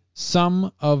see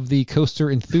some of the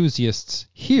coaster enthusiasts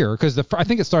here because I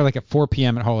think it started like at 4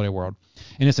 p.m. at Holiday World.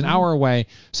 And it's an hour away.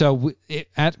 So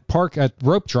at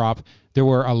Rope Drop, there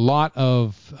were a lot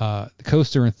of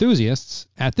coaster enthusiasts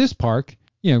at this park,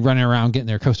 running around getting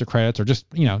their coaster credits or just,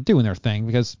 doing their thing.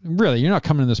 Because really, you're not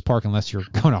coming to this park unless you're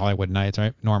going to Hollywood Nights,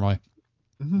 right? Normally.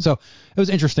 Mm-hmm. So it was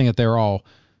interesting that they were all.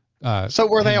 So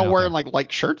were they all wearing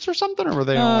like shirts or something, or were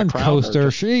they all like coaster?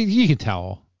 You can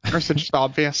tell. Or is it just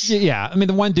obvious? Yeah, I mean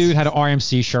the one dude had an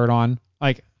RMC shirt on.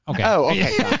 Like, okay. Oh,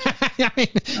 okay. Gotcha. I mean,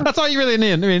 that's all you really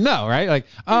need to know, right? Like,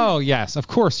 oh yes, of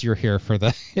course you're here for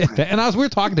the. And we were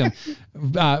talking to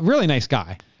him, really nice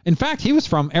guy. In fact, he was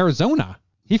from Arizona.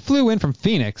 He flew in from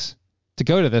Phoenix to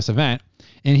go to this event,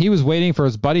 and he was waiting for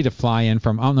his buddy to fly in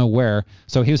from I don't know where.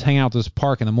 So he was hanging out at this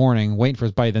park in the morning, waiting for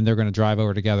his buddy. Then they're going to drive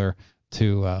over together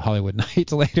to Hollywood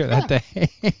Nights later that day.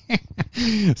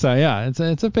 So yeah,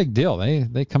 it's a big deal.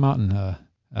 They come out in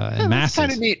masses. That's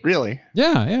kind of neat, really.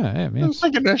 Yeah. I mean, I was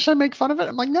thinking, should I make fun of it?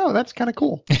 I'm like, no, that's kind of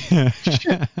cool.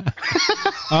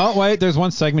 Oh wait, there's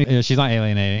one segment. She's not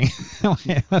alienating.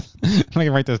 Let me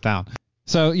write this down.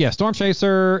 So yeah, Storm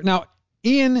Chaser. Now,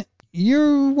 Ian,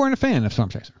 you weren't a fan of Storm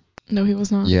Chaser. No, he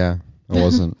was not. Yeah, I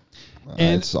wasn't.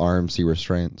 It's RMC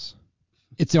restraints.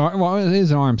 It is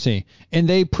an RMC, and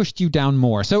they pushed you down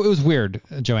more. So it was weird,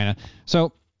 Joanna.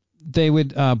 So they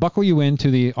would buckle you into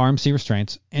the RMC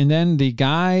restraints, and then the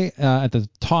guy at the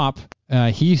top,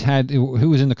 who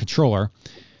was in the controller,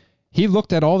 he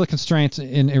looked at all the constraints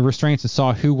and restraints and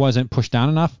saw who wasn't pushed down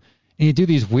enough, and he'd do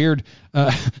these weird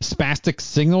spastic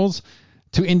signals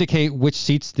to indicate which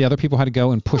seats the other people had to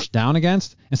go and push down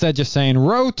against, instead of just saying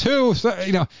row 2. So,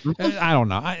 I don't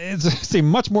know. It seemed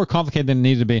much more complicated than it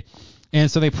needed to be. And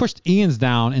so they pushed Ian's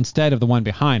down instead of the one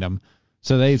behind him.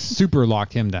 So they super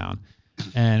locked him down.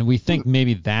 And we think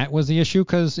maybe that was the issue,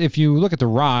 because if you look at the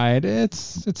ride,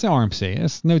 it's RMC.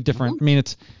 It's no different. I mean,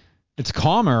 it's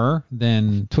calmer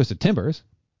than Twisted Timbers.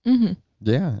 Mm-hmm.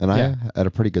 Yeah, and I had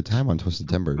a pretty good time on Twisted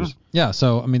Timbers. Yeah,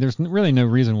 so I mean, there's really no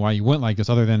reason why you wouldn't like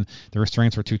this other than the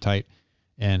restraints were too tight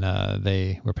and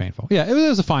they were painful. Yeah, it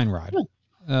was a fine ride.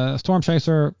 Storm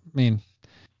Chaser, I mean,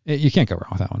 you can't go wrong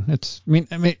with that one.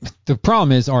 I mean, the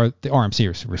problem is the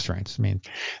RMC restraints. I mean,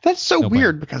 that's so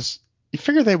weird because you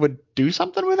figure they would do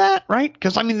something with that, right?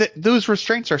 Because I mean, those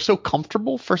restraints are so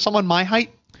comfortable for someone my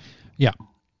height. Yeah.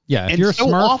 Yeah, if and you're so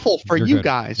Smurf, awful for you good.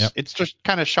 guys. Yep. It's just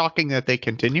kind of shocking that they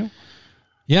continue.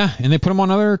 Yeah, and they put them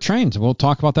on other trains. We'll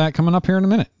talk about that coming up here in a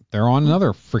minute. They're on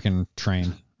another freaking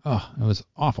train. Oh, it was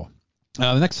awful.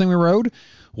 The next thing we rode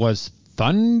was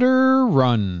Thunder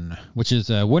Run, which is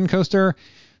a wooden coaster.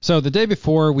 So the day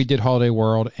before we did Holiday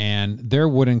World, and their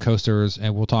wooden coasters,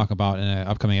 and we'll talk about in an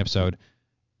upcoming episode,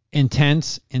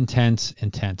 intense.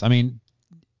 I mean,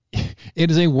 it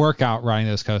is a workout riding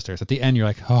those coasters. At the end, you're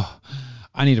like, oh,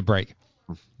 I need a break.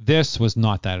 This was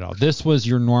not that at all. This was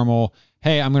your normal,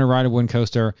 hey, I'm going to ride a wooden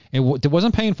coaster. It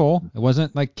wasn't painful. It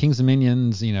wasn't like Kings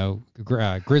Dominions,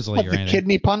 Grizzly or anything.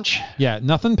 Kidney punch? Yeah,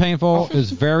 nothing painful. It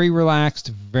was very relaxed,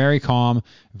 very calm,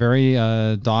 very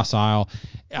docile.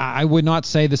 I would not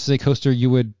say this is a coaster you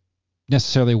would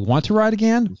necessarily want to ride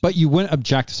again, but you wouldn't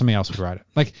object if somebody else would ride it.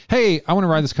 Like, hey, I want to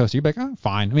ride this coaster. You'd be like, oh,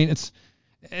 fine. I mean, it's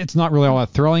not really all that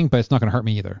thrilling, but it's not going to hurt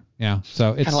me either. Yeah,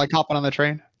 so it's kind of like hopping on the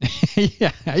train.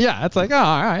 yeah. It's like, oh,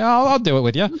 all right, I'll do it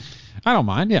with you. I don't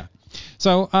mind. Yeah.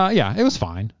 So it was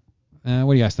fine.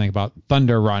 What do you guys think about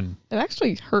Thunder Run? It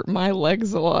actually hurt my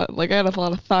legs a lot. Like I had a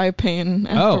lot of thigh pain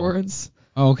afterwards.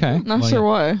 Oh, okay. Not sure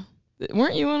why.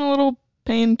 Weren't you in a little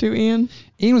pain too, Ian?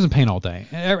 Ian was in pain all day.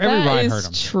 Every ride hurt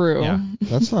him. That is true. Yeah.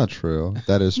 That's not true.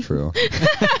 That is true.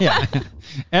 Yeah.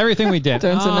 Everything we did.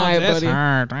 Don't deny it, buddy.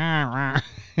 Hurt.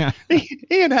 Yeah.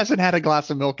 Ian hasn't had a glass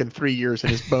of milk in 3 years,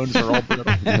 and his bones are all brittle.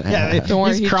 Don't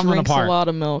worry, he crumbling drinks apart. a lot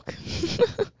of milk.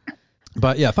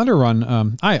 But yeah, Thunder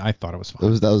Run. I thought it was fun.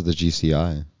 That was the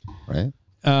GCI, right?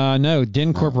 No,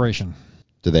 Din Corporation.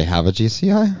 Do they have a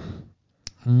GCI?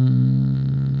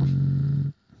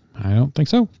 I don't think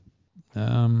so.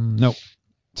 No.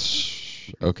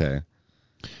 Okay.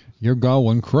 You're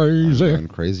going crazy. I'm going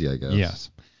crazy, I guess. Yes.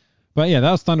 But yeah,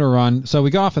 that was Thunder Run. So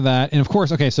we got off of that. And of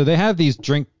course, okay, so they have these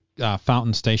drink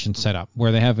fountain stations set up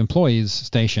where they have employees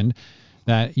stationed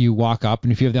that you walk up,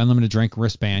 and if you have the unlimited drink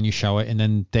wristband, you show it, and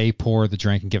then they pour the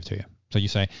drink and give it to you. So you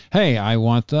say, hey, I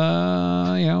want,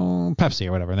 Pepsi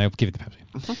or whatever, and they'll give you the Pepsi.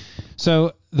 Uh-huh.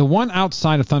 So the one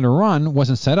outside of Thunder Run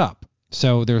wasn't set up.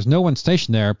 So there's no one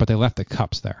stationed there, but they left the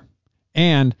cups there.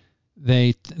 And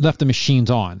they left the machines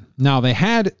on. Now they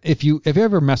had, if you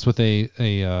ever messed with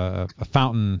a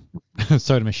fountain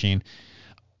soda machine,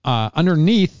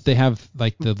 underneath they have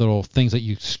like the little things that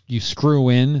you screw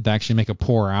in that actually make a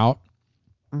pour out,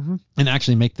 and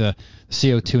actually make the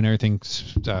CO2 and everything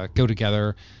go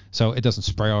together so it doesn't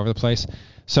spray all over the place.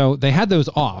 So they had those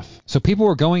off. So people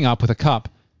were going up with a cup,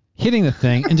 hitting the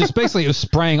thing, and just basically it was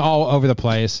spraying all over the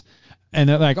place. And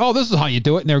they're like, oh, this is how you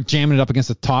do it. And they're jamming it up against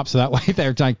the top. So that way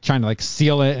they're like trying to like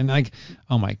seal it. And like,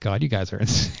 oh my God, you guys are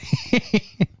insane.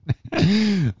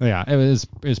 Yeah, it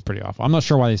was pretty awful. I'm not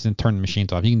sure why they didn't turn the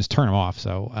machines off. You can just turn them off.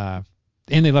 So,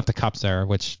 and they left the cups there,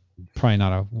 which probably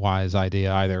not a wise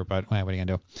idea either, but what are you going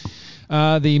to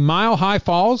do? The Mile High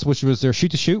Falls, which was their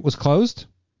shoot was closed.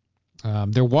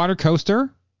 Their water coaster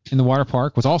in the water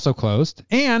park was also closed.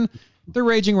 And the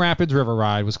Raging Rapids River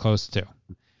Ride was closed too.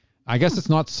 I guess it's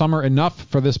not summer enough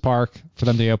for this park for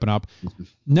them to open up,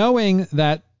 knowing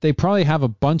that they probably have a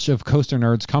bunch of coaster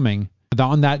nerds coming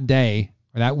on that day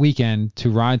or that weekend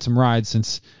to ride some rides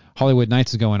since Hollywood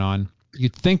Nights is going on.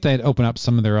 You'd think they'd open up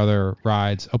some of their other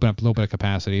rides, open up a little bit of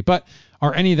capacity. But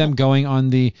are any of them going on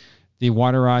the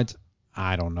water rides?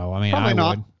 I don't know. I mean, probably I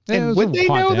not. would. And would they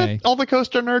know that all the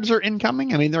coaster nerds are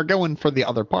incoming? I mean, they're going for the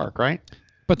other park, right?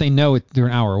 But they know they're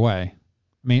an hour away.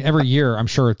 I mean, every year, I'm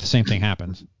sure the same thing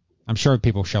happens. I'm sure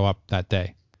people show up that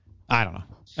day. I don't know.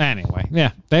 Anyway,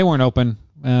 yeah, they weren't open.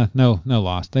 No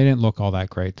loss. They didn't look all that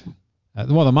great.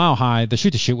 Well, the Mile High, the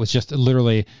shoot was just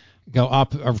literally go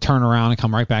up or turn around and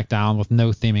come right back down with no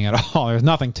theming at all. There's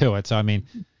nothing to it. So, I mean,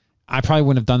 I probably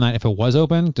wouldn't have done that if it was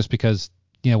open just because,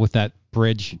 with that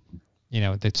bridge,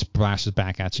 it splashes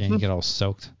back at you and you get all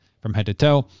soaked from head to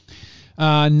toe.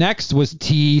 Next was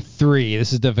T3.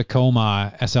 This is the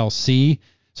Vekoma SLC.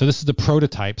 So this is the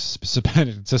prototype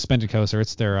suspended coaster.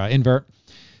 It's their invert.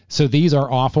 So these are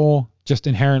awful, just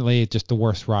inherently just the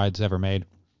worst rides ever made.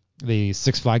 The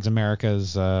Six Flags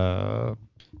America's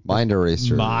Mind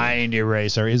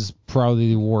Eraser is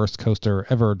probably the worst coaster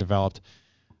ever developed.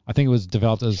 I think it was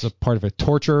developed as a part of a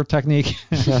torture technique.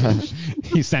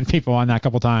 He sent people on that a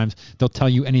couple times. They'll tell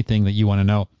you anything that you want to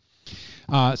know.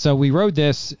 So we rode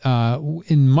this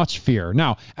in much fear.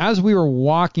 Now, as we were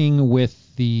walking with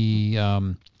the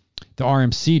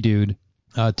RMC dude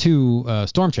to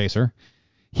Storm Chaser,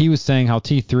 he was saying how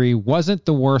T3 wasn't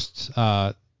the worst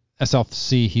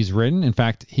SLC he's ridden. In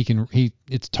fact,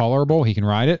 it's tolerable. He can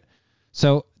ride it.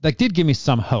 So that did give me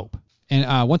some hope.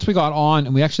 And once we got on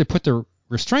and we actually put the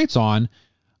restraints on,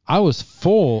 I was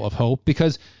full of hope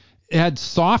because it had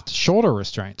soft shoulder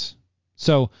restraints.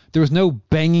 So there was no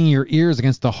banging your ears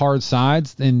against the hard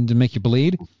sides and to make you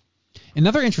bleed.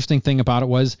 Another interesting thing about it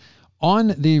was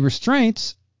on the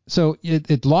restraints, so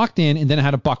it locked in and then it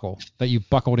had a buckle that you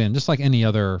buckled in, just like any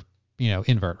other,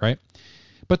 invert, right?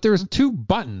 But there's 2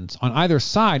 buttons on either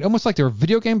side, almost like they were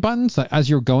video game buttons that as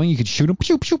you're going, you could shoot them,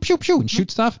 pew, pew, pew, pew, and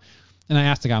shoot stuff. And I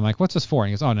asked the guy, I'm like, what's this for? And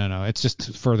he goes, oh, no, it's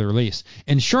just for the release.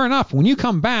 And sure enough, when you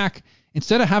come back,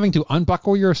 instead of having to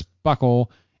unbuckle your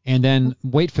buckle and then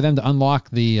wait for them to unlock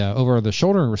the over the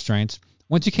shoulder restraints,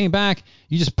 once you came back,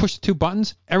 you just pushed the 2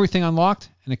 buttons, everything unlocked,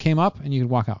 and it came up, and you could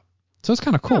walk out. So it's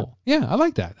kind of cool. Yeah, I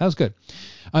like that. That was good.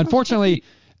 Unfortunately,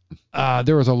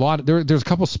 there was there's a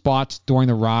couple spots during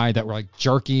the ride that were like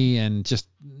jerky and just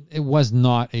it was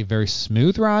not a very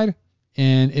smooth ride,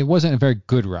 and it wasn't a very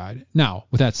good ride. Now,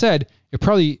 with that said, it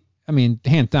probably,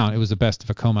 hands down, it was the best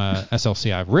Vekoma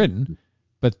SLC I've ridden,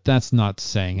 but that's not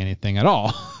saying anything at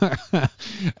all.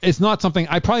 It's not something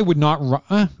I probably would not.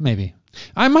 Maybe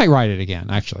I might ride it again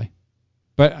actually,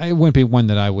 but it wouldn't be one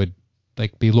that I would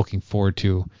be looking forward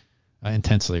to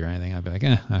intensely or anything. I'd be like,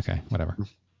 okay, whatever.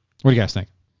 What do you guys think?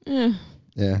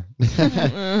 Yeah.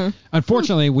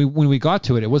 Unfortunately, when we got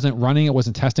to it, it wasn't running, it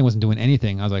wasn't testing, it wasn't doing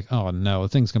anything. I was like, oh no, the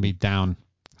thing's gonna be down,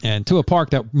 and to a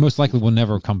park that most likely will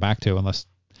never come back to unless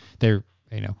they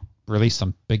release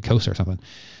some big coaster or something.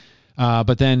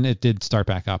 But then it did start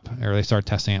back up, or they started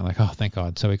testing it. Like, oh, thank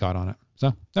God. So we got on it.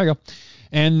 So there you go.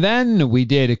 And then we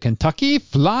did a Kentucky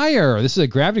Flyer. This is a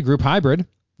Gravity Group hybrid.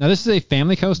 Now this is a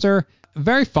family coaster.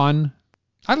 Very fun.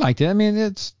 I liked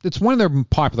it. It's one of their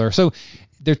popular. So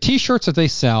their T-shirts that they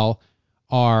sell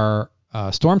are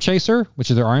Storm Chaser, which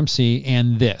is their RMC,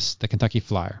 and the Kentucky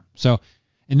Flyer. So,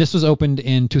 and this was opened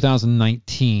in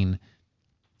 2019,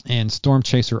 and Storm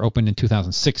Chaser opened in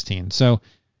 2016. So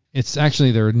it's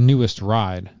actually their newest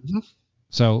ride. Mm-hmm.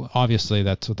 So obviously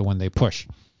that's the one they push.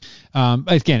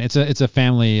 Again, it's a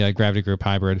family Gravity Group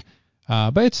hybrid.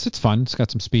 But it's fun. It's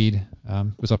got some speed.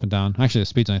 Goes up and down. Actually, the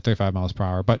speed's only 35 miles per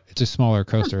hour, but it's a smaller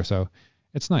coaster, so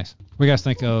it's nice. What do you guys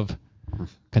think of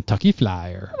Kentucky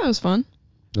Flyer? That was fun.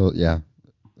 Well, yeah,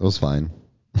 it was fine.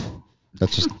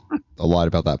 That's just a lot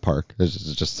about that park. It's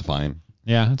just fine.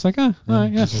 Yeah, it's like, yeah.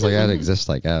 It's just like it exists,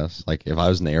 I guess. Like if I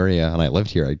was in the area and I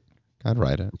lived here, I'd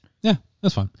ride it. Yeah,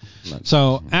 that's fun.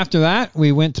 So after that,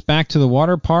 we went back to the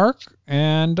water park,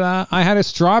 and I had a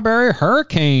Strawberry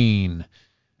Hurricane.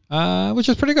 Which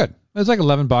is pretty good. It was like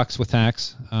 $11 with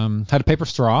tax. Had a paper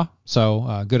straw,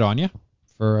 so good on you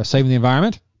for saving the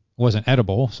environment. It wasn't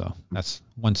edible, so that's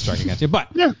one strike against you. But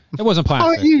yeah. It wasn't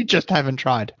plastic. Oh, you just haven't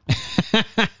tried.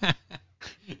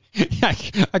 Yeah,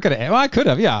 I could have. Well, I could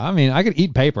have. Yeah, I could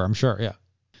eat paper. I'm sure. Yeah,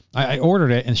 I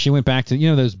ordered it, and she went back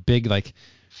to those big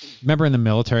Remember in the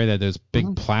military they had those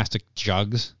big plastic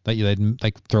jugs that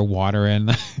they'd throw water in,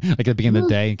 like at the beginning of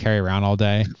the day and carry around all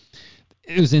day.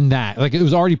 It was in that. It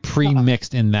was already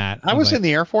pre-mixed in that. I was in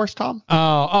the Air Force, Tom.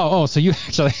 Oh, so you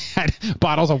actually had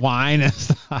bottles of wine and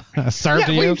served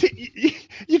to you?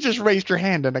 You just raised your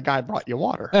hand and a guy brought you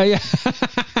water. Yeah.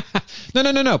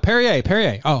 No.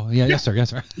 Perrier. Oh, yeah. Yes, sir.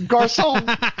 Garçon.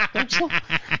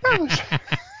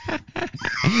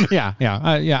 Yeah.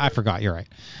 I forgot. You're right.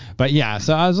 But yeah,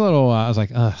 so I was I was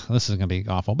like, ugh, this is going to be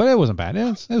awful. But it wasn't bad.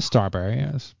 It was strawberry.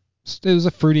 It was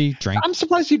a fruity drink. I'm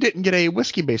surprised you didn't get a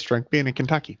whiskey-based drink being in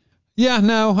Kentucky. Yeah,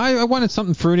 no, I wanted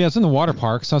something fruity. I was in the water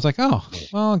park, so I was like, oh,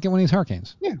 well, I'll get one of these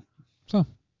Hurricanes. Yeah. So,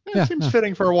 it seems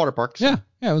fitting for a water park. So.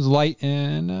 Yeah, it was light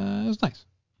and it was nice.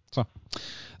 So,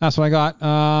 that's what I got.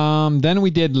 Then we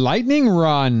did Lightning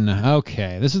Run.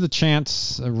 Okay, this is the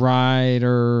Chance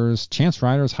Riders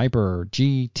Hyper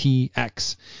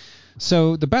GTX.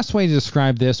 So, the best way to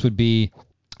describe this would be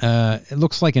it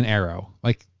looks like an arrow,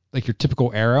 like your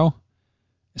typical arrow.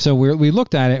 So we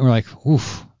looked at it and we're like,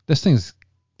 oof, this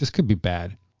could be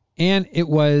bad. And it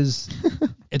was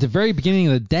at the very beginning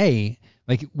of the day,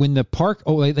 when the park,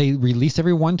 they released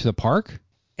everyone to the park,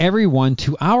 everyone,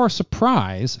 to our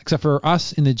surprise, except for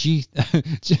us in the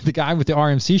the guy with the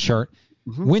RMC shirt,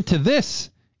 went to this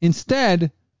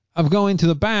instead of going to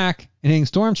the back and hitting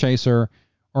Storm Chaser,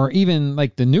 or even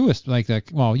like the newest,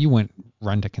 you went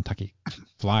run to Kentucky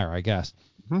Flyer, I guess.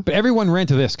 But everyone ran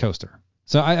to this coaster.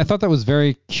 So I thought that was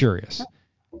very curious.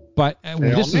 But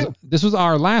this was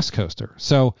our last coaster.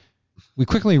 So we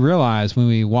quickly realized when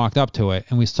we walked up to it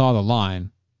and we saw the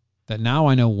line that now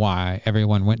I know why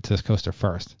everyone went to this coaster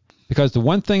first. Because the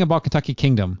one thing about Kentucky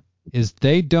Kingdom is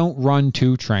they don't run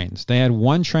 2 trains. They had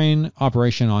 1 train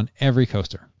operation on every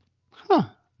coaster. Huh.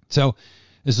 So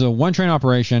this is a 1 train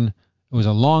operation. It was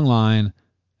a long line.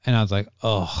 And I was like,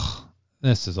 oh,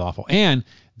 this is awful. And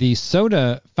the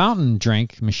soda fountain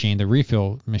drink machine, the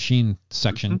refill machine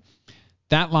section,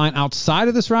 that line outside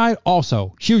of this ride,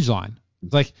 also huge line.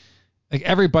 It's like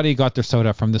everybody got their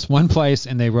soda from this one place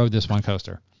and they rode this one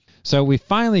coaster. So we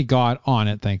finally got on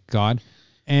it, thank God.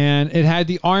 And it had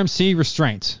the RMC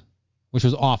restraints, which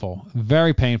was awful.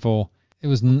 Very painful. It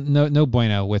was no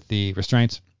bueno with the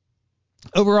restraints.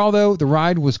 Overall, though, the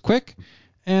ride was quick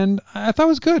and I thought it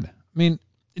was good. I mean,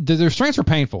 the restraints were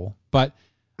painful, but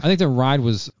I think the ride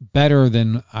was better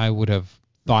than I would have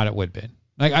thought it would be.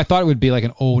 Like, I thought it would be like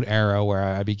an old Arrow where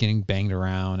I'd be getting banged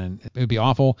around and it would be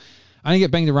awful. I didn't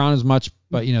get banged around as much,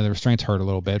 but the restraints hurt a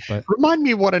little bit. But remind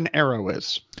me what an Arrow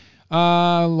is.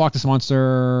 Loch Ness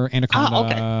Monster, Anaconda,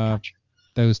 okay. Gotcha.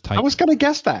 Those types. I was gonna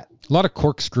guess that. A lot of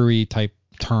corkscrewy type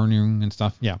turning and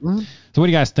stuff. Yeah. So what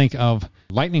do you guys think of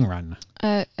Lightning Run?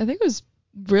 I think it was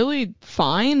really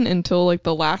fine until like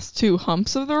the last 2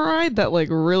 humps of the ride that like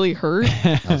really hurt.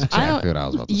 That's exactly what I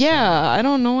was about to say. Yeah, I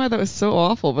don't know why that was so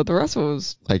awful, but the rest of it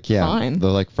was fine.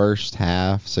 The first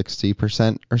half,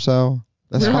 60% or so.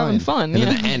 That's We're fine. having fun. And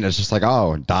then the end is just like,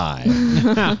 oh, die.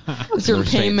 It's your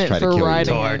payment for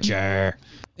riding. Torture.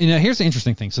 Here's the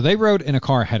interesting thing. So they rode in a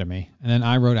car ahead of me, and then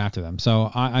I rode after them.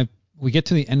 So we get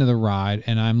to the end of the ride,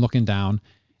 and I'm looking down,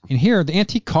 and here the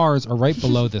antique cars are right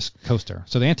below this coaster.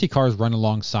 So the antique cars run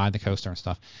alongside the coaster and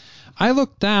stuff. I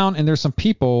look down, and there's some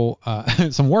people,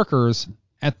 some workers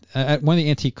at one of the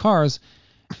antique cars,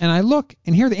 and I look,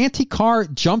 and here the antique car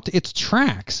jumped its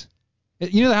tracks.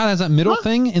 You know how it has that middle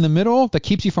thing in the middle that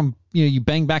keeps you from, you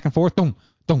bang back and forth, don't,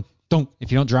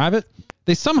 if you don't drive it?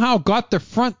 They somehow got the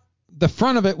front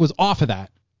of it was off of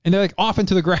that. And they're like off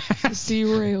into the grass.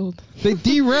 Derailed. They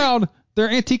derailed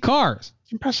their antique cars.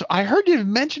 It's impressive. I heard you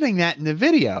mentioning that in the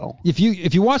video. If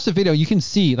you watch the video, you can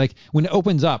see, like, when it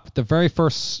opens up, the very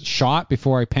first shot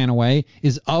before I pan away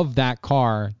is of that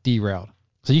car derailed.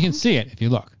 So you can see it if you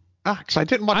look. Because I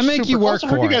didn't watch I make you work I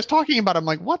heard for you guys it. talking about it. I'm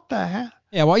like, what the heck?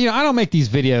 Yeah, well, I don't make these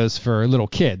videos for little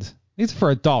kids. These are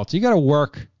for adults. You got to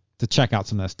work to check out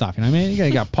some of that stuff. You know what I mean?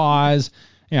 You got to pause.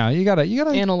 You got to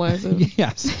analyze it.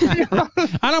 Yes.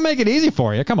 I don't make it easy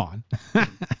for you. Come on.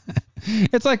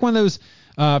 It's like one of those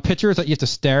pictures that you have to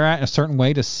stare at a certain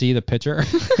way to see the picture.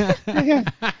 Now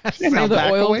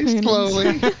back away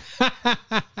slowly.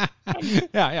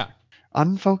 Yeah.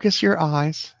 Unfocus your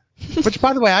eyes. Which,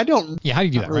 by the way, I don't. Yeah, how do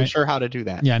you do that? I'm not really right? sure how to do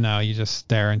that. Yeah, no, you just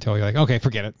stare until you're like, okay,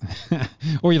 forget it.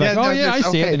 Or you're like, I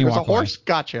see it, and you walk away. There's a horse.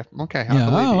 Gotcha. Okay.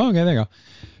 Okay, there you go.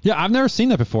 Yeah, I've never seen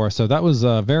that before, so that was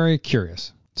very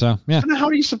curious. So yeah. So how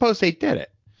do you suppose they did it?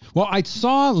 Well, I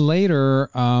saw later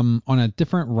on a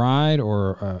different ride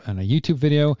or on a YouTube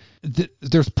video.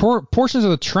 There's portions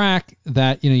of the track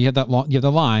that you have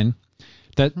the line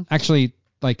that actually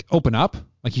like open up,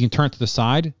 like you can turn it to the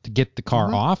side to get the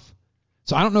car off.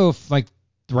 So I don't know if like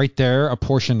right there a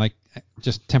portion like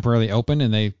just temporarily opened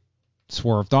and they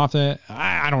swerved off it.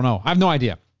 I don't know. I have no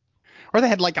idea. Or they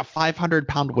had like a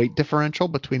 500-pound weight differential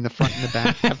between the front and the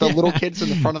back. Have the little kids in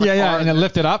the front of the car. Yeah, and it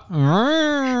lifted up.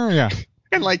 Yeah.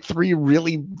 And like 3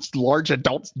 really large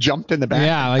adults jumped in the back.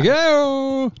 Yeah, like,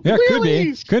 oh. Yeah,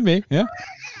 Wheelies. could be. Yeah.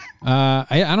 I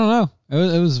don't know.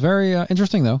 It was very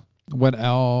interesting, though. What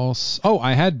else? Oh,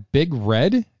 I had Big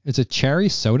Red. It's a cherry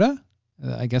soda.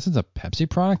 I guess it's a Pepsi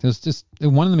product. It was just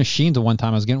one of the machines at one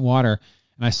time. I was getting water,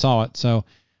 and I saw it, so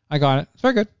I got it. It's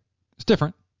very good. It's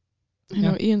different. I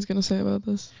know what Ian's going to say about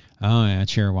this. Oh, yeah,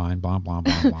 Cheerwine. Blah, blah,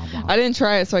 blah, blah, blah. I didn't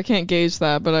try it, so I can't gauge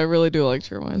that, but I really do like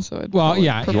Cheerwine. So I'd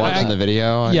If you watched the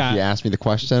video, yeah. If you asked me the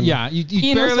question. Yeah,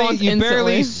 you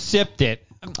barely sipped it.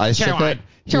 I sipped it.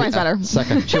 Cheerwine's better.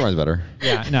 Second, Cheerwine's better.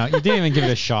 Yeah, no, you didn't even give it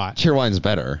a shot. Cheerwine's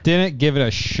better. Didn't give it a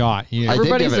shot. I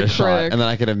did give it a shot, and then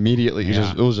I could immedially,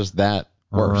 it was just that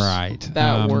worse. Right.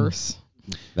 That worse.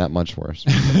 That much worse.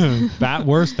 That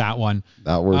worse, that one.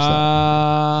 That worse.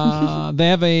 They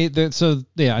have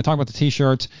I talked about the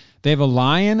t-shirts. They have a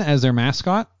lion as their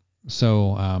mascot.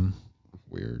 So,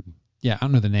 weird. Yeah, I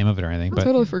don't know the name of it or anything, but I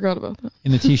totally forgot about that.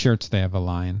 In the t-shirts, they have a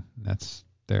lion. That's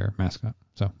their mascot.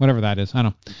 So whatever that is, I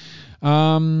don't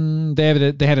know.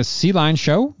 They had a sea lion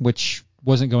show, which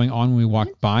wasn't going on when we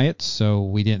walked by it, so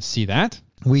we didn't see that.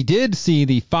 We did see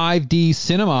the 5D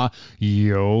Cinema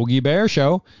Yogi Bear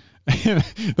show.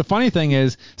 The funny thing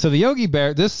is, so the Yogi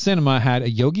Bear, this cinema had a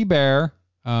Yogi Bear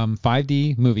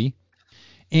 5D movie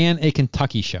and a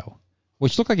Kentucky show,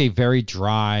 which looked like a very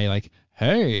dry, like,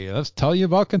 hey, let's tell you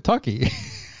about Kentucky.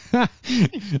 So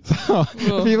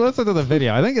if you listen to the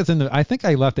video, I think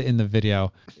I left it in the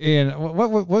video. And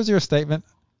what was your statement?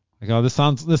 Like, oh, this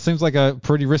seems like a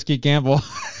pretty risky gamble.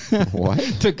 What?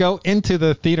 To go into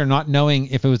the theater not knowing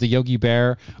if it was the Yogi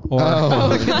Bear or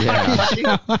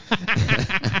yeah.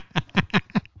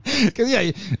 Because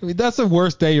I mean, that's the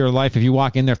worst day of your life if you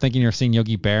walk in there thinking you're seeing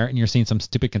Yogi Bear and you're seeing some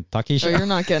stupid Kentucky show. Oh, you're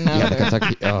not getting out there.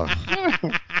 Kentucky. Oh.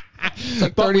 It's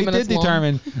like 30 but minutes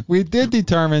long. we did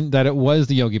determine that it was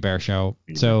the Yogi Bear show,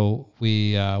 so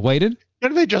we waited. Why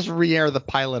don't they just re-air the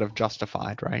pilot of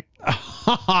Justified, right?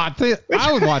 I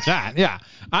would watch that. Yeah,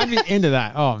 I'd be into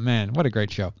that. Oh man, what a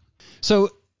great show. So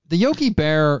the Yogi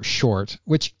Bear short,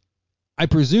 which I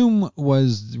presume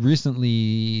was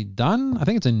recently done. I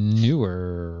think it's a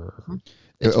newer.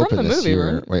 It's from the movie,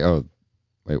 year. right?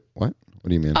 Wait, what? What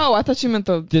do you mean? Oh, I thought you meant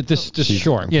this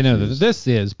short. Yeah, no, this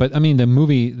is. But I mean, the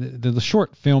movie, the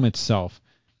short film itself,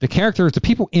 the characters, the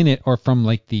people in it are from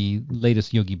like the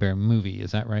latest Yogi Bear movie.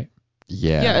 Is that right?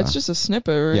 Yeah. Yeah, it's just a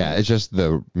snippet, right? Yeah, it's just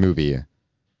the movie,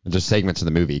 just segments of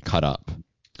the movie cut up.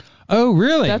 Oh,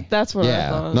 really? That's what I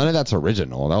thought. None of that's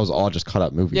original. That was all just cut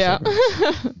up movie segments.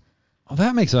 Well,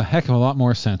 that makes a heck of a lot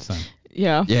more sense then.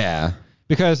 Yeah. Yeah.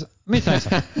 Because let me tell you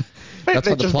something. That's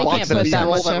what the just plot blocked the put that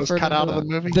B-roll much that was effort cut out into of the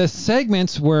movie. The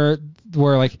segments were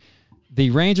like the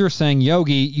ranger saying,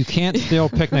 Yogi, you can't steal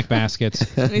picnic baskets.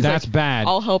 He's That's like, bad.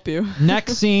 I'll help you.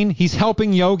 Next scene, he's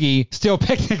helping Yogi steal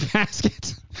picnic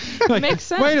baskets. Like, Makes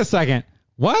sense. Wait a second.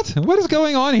 What? What is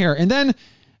going on here? And then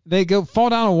they fall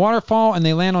down a waterfall and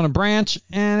they land on a branch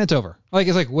and it's over. Like,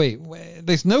 it's like, wait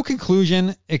there's no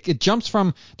conclusion. It jumps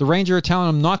from the ranger telling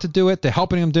him not to do it to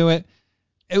helping him do it.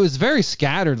 It was very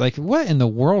scattered. Like, what in the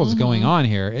world is going on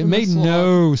here? It made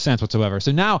no sense whatsoever.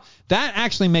 So now that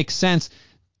actually makes sense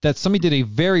that somebody did a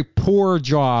very poor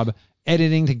job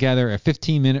editing together a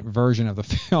 15-minute version of the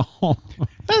film.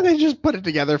 They just put it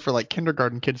together for like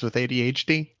kindergarten kids with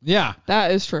ADHD. Yeah.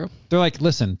 That is true. They're like,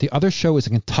 listen, the other show is a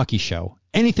Kentucky show.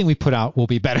 Anything we put out will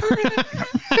be better.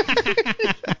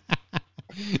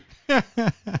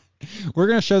 We're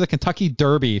going to show the Kentucky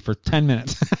Derby for 10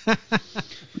 minutes.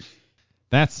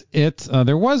 That's it.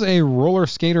 There was a roller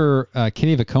skater,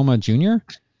 Kitty Vekoma Jr.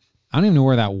 I don't even know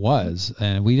where that was,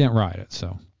 and we didn't ride it,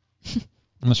 so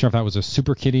I'm not sure if that was a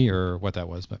Super Kitty or what that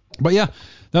was. But yeah,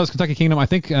 that was Kentucky Kingdom. I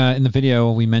think in the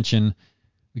video we mentioned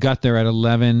we got there at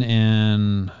 11,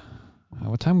 and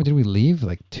what time did we leave?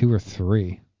 Like 2 or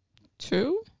 3?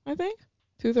 2, I think.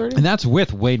 2:30. And that's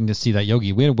with waiting to see that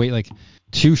Yogi. We had to wait like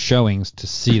 2 showings to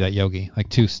see that Yogi, like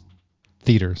 2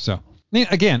 theaters. So, I mean,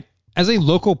 again, as a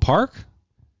local park, I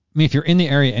mean, if you're in the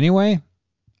area anyway,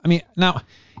 I mean, now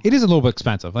it is a little bit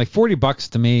expensive. Like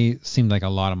 $40 to me seemed like a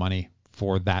lot of money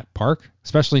for that park,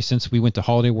 especially since we went to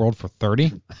Holiday World for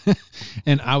 $30.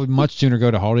 And I would much sooner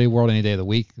go to Holiday World any day of the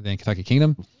week than Kentucky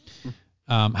Kingdom.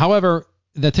 However,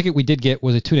 the ticket we did get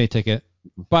was a 2-day ticket,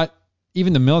 but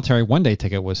even the military 1-day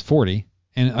ticket was $40.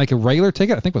 And like a regular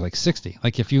ticket, I think was like $60.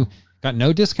 Like if you got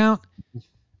no discount,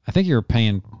 I think you were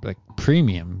paying like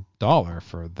premium $1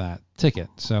 for that ticket.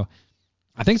 So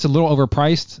I think it's a little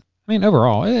overpriced. I mean,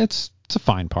 overall, it's a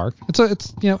fine park. It's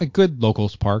a good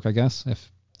locals park, I guess, if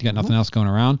you got nothing else going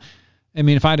around. I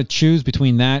mean, if I had to choose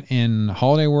between that and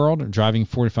Holiday World, or driving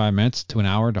 45 minutes to an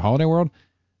hour to Holiday World,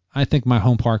 I think my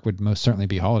home park would most certainly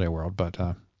be Holiday World. But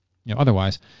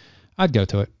otherwise, I'd go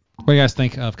to it. What do you guys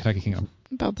think of Kentucky Kingdom?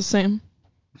 About the same.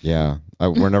 Yeah,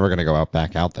 we're never gonna go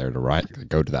back out there to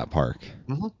go to that park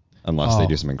unless they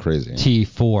do something crazy.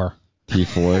 T4.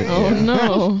 T4. Oh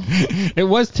no. It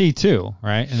was T2,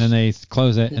 right? And then they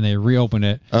close it and they reopen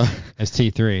it as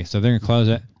T3. So they're gonna close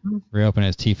it, reopen it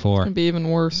as T4. It'd be even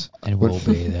worse. And we'll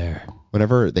be there.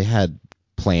 Whenever they had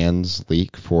plans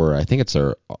leak for, I think it's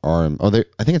a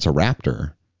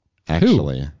Raptor.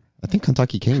 Actually, Who? I think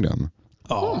Kentucky Kingdom.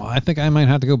 Oh, I think I might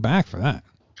have to go back for that.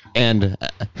 And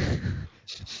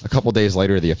a couple days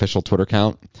later, the official Twitter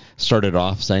account started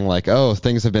off saying like, "Oh,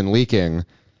 things have been leaking," and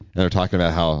they're talking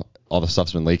about how all the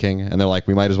stuff's been leaking, and they're like,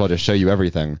 "We might as well just show you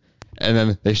everything." And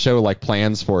then they show like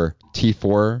plans for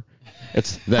T4.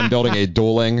 It's them building a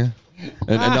dueling, and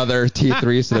another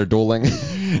T3, so they're dueling.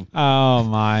 Oh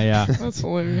my, yeah. That's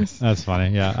hilarious. That's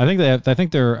funny. Yeah, I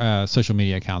think their social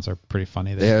media accounts are pretty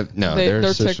funny. Their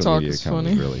their social TikTok media is account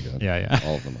funny. is really good. Yeah.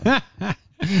 All of them are.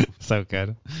 So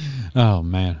good. Oh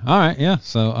man. All right. Yeah.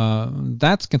 So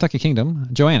that's Kentucky Kingdom.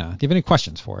 Joanna, do you have any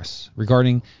questions for us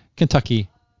regarding Kentucky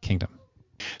Kingdom?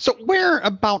 So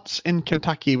whereabouts in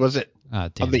Kentucky was it?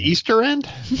 On the eastern end?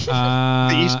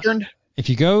 The eastern? If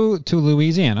you go to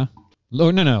Louisiana,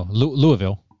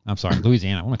 Louisville. I'm sorry,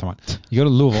 Louisiana. What am I talking about? You go to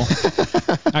Louisville.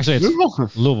 Actually,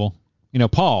 it's Louisville. You know,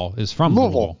 Paul is from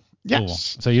Louisville. Yes. Louisville.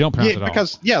 So you don't pronounce it all.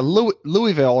 Because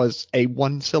Louisville is a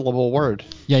one-syllable word.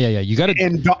 Yeah. You got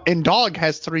to. And dog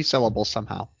has 3 syllables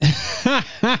somehow.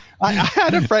 I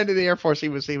had a friend in the Air Force. He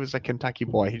was a Kentucky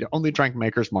boy. He only drank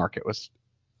Maker's Mark. It was.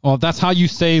 Well, that's how you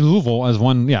say Louisville as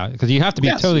one. Yeah, because you have to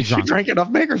be totally drunk. He drank enough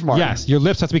Maker's Mark. Yes, your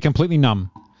lips have to be completely numb.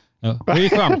 Where are you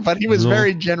from? But he was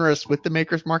very generous with the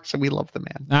Maker's Mark, so we love the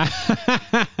man.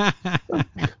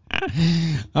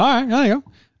 All right, there you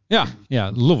go.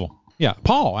 Yeah, Louisville. Yeah,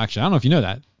 Paul, actually, I don't know if you know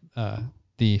that.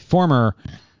 The former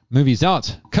Movie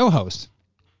Zealots co-host.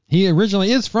 He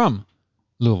originally is from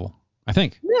Louisville, I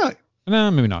think. Really?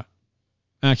 No, maybe not.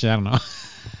 Actually, I don't know.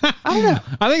 I don't know.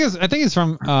 I think it's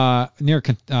from near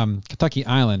Kentucky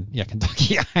Island. Yeah,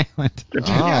 Kentucky Island.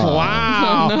 Oh.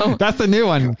 Wow. Oh, no. That's the new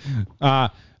one.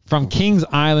 From Kings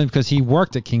Island, because he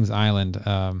worked at Kings Island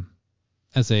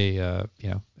as a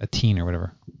teen or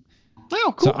whatever.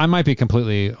 Oh, cool. So I might be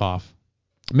completely off.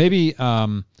 Maybe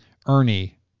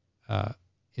Ernie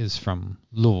is from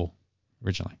Louisville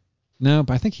originally. No,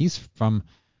 but I think he's from.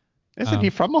 Isn't he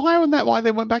from Ohio? Isn't that why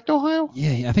they went back to Ohio?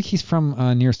 Yeah, I think he's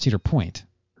from near Cedar Point.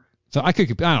 So I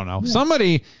don't know. Yeah.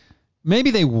 Somebody,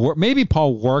 maybe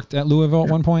Paul worked at Louisville at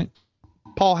one point.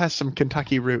 Paul has some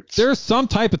Kentucky roots. There's some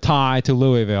type of tie to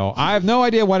Louisville. I have no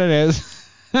idea what it is.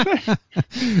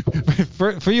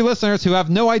 for you listeners who have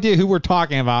no idea who we're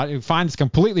talking about, who find this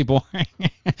completely boring,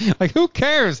 like who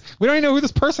cares? We don't even know who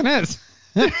this person is.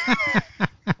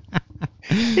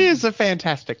 He is a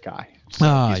fantastic guy.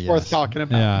 So he's worth talking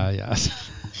about. Yeah,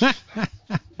 yes.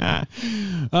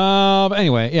 But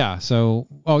anyway, yeah. So,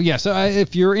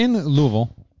 if you're in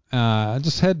Louisville,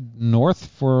 just head north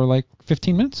for like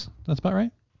 15 minutes. That's about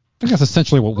right. I think that's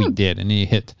essentially what we did, and then you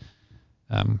hit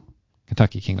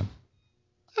Kentucky Kingdom.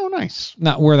 Oh, nice.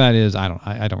 Not where that is. I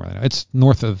don't really know. It's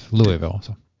north of Louisville.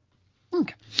 So.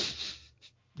 Okay.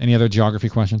 Any other geography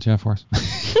questions you have for us?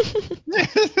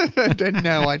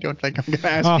 No, I don't think I'm going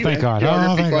to ask you thank God.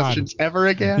 geography questions ever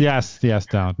again. Yes,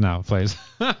 don't. No, please.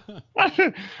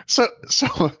 So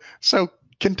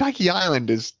Kentucky Island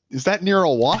is that near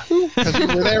Oahu? Because we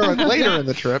were there later in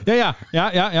the trip. Yeah.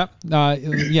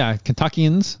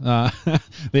 Kentuckians,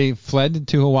 they fled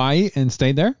to Hawaii and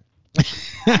stayed there.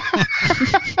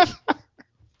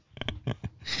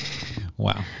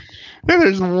 Wow.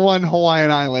 There's one Hawaiian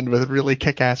island with really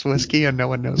kick-ass whiskey, and no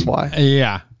one knows why.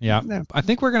 Yeah. I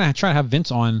think we're gonna try to have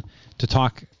Vince on to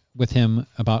talk with him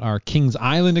about our Kings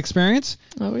Island experience,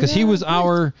 because he was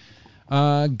our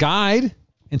guide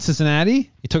in Cincinnati.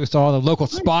 He took us to all the local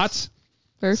spots.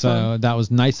 Very fun. That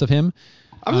was nice of him.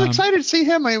 I was excited to see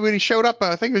him when he showed up.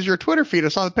 I think it was your Twitter feed. I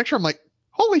saw the picture. I'm like,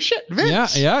 holy shit,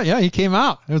 Vince. Yeah. He came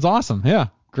out. It was awesome. Yeah.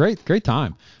 Great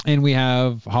time. And we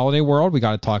have Holiday World. We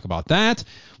got to talk about that.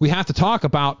 We have to talk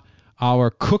about our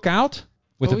cookout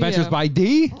with Adventures by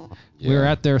D. Yeah. We were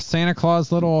at their Santa Claus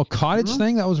little cottage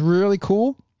thing. That was really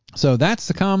cool. So that's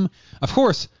to come. Of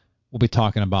course, we'll be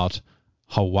talking about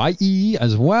Hawaii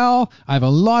as well. I have a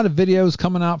lot of videos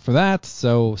coming out for that,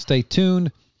 so stay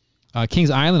tuned. Kings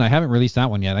Island, I haven't released that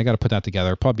one yet. I got to put that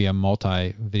together. Probably a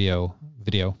multi-segment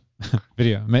video.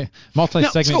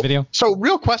 So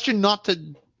real question,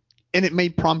 and it may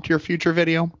prompt your future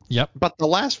video. Yep. But the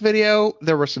last video,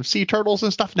 there were some sea turtles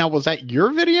and stuff. Now, was that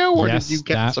your video, or did you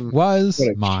get some?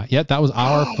 That was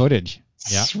our footage.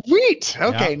 Yeah. Sweet.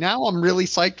 Okay, now I'm really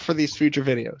psyched for these future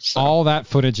videos. So all that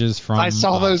footage is from. I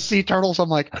saw those sea turtles. I'm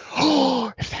like,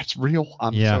 oh, if that's real,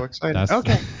 I'm so excited.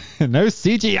 Okay. No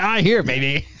CGI here,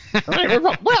 baby.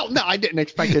 Well, no, I didn't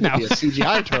expect it to be a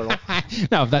CGI turtle.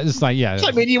 No, that's just like, yeah. So,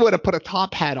 I mean, you would have put a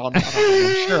top hat on one of them,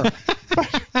 I'm sure.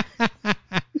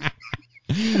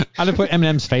 I'd have put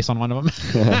Eminem's face on one of them.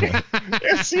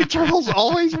 Sea turtles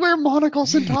always wear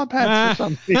monocles and top hats for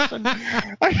some reason.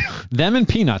 Them and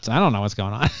Peanuts. I don't know what's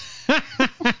going on.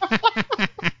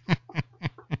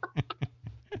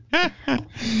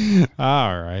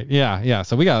 All right. Yeah.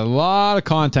 So we got a lot of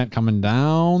content coming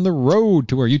down the road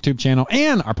to our YouTube channel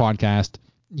and our podcast.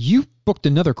 You booked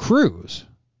another cruise.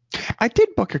 I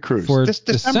did book a cruise for this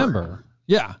December.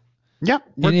 Yeah. Yep.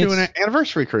 We're doing an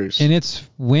anniversary cruise. And it's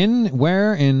when,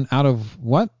 where, and out of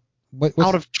what?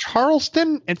 Out of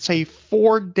Charleston. It's a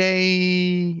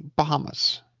 4-day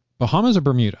Bahamas. Bahamas or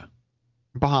Bermuda?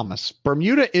 Bahamas.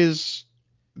 Bermuda is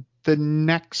the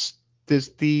next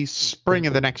the spring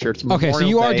of the next year. It's okay, so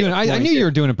you are doing. I knew you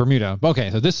were doing a Bermuda.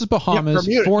 Okay, so this is Bahamas.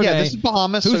 Yeah, Bermuda. 4 day. This is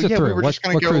Bahamas. Who's so it through? we were just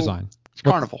going to go. What cruise line? It's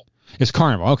Carnival. It's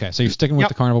Carnival. Okay, so you're sticking with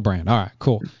the Carnival brand. All right,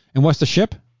 cool. And what's the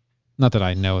ship? Not that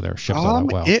I know their ships all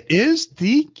that well.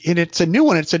 It's a new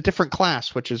one. It's a different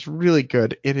class, which is really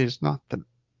good. It is not the.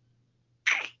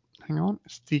 Hang on,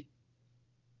 it's the.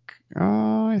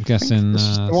 I'm guessing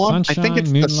Sunshine. I think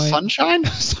it's Moonlight. the Sunshine.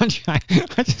 Sunshine.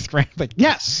 I just ran like.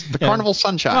 Yes, the Carnival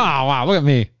Sunshine. Oh wow! Look at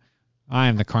me. I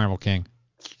am the Carnival King.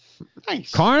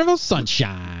 Nice. Carnival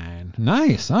Sunshine.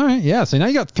 Nice. All right. Yeah. So now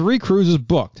you got 3 cruises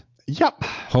booked. Yep.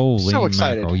 Holy so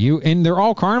excited. mackerel. And they're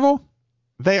all Carnival?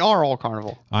 They are all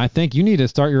Carnival. I think you need to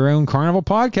start your own Carnival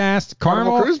podcast.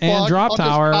 Carnival Cruise and blog. Drop I'll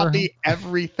Tower. Just copy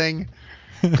everything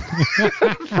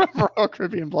from Royal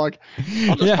Caribbean blog.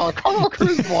 I'll just call it Carnival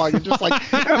Cruise blog and just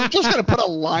I'm just gonna put a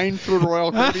line through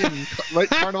Royal Caribbean and write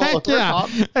Carnival over the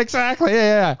top. Exactly.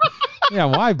 Yeah. Yeah.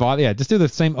 Why bother? Yeah. Just do the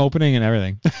same opening and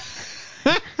everything.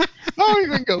 I'll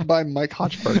even go by Mike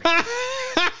Hodgeberg.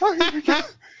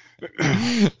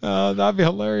 Oh, that'd be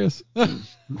hilarious.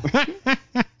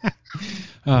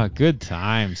 Oh, good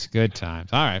times. Good times.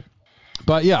 All right.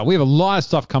 But yeah, we have a lot of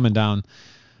stuff coming up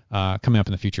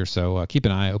in the future. So keep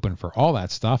an eye open for all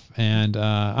that stuff. And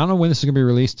I don't know when this is going to be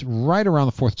released, right around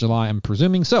the 4th of July, I'm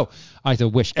presuming. So I like to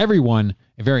wish everyone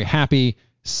a very happy,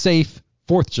 safe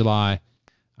 4th of July.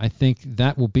 I think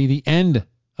that will be the end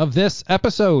of this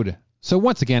episode. So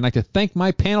once again, I'd like to thank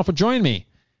my panel for joining me.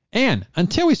 And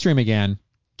until we stream again,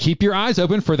 keep your eyes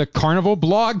open for the Carnival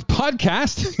Blog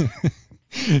podcast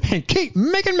and keep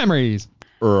making memories.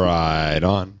 Right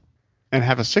on. And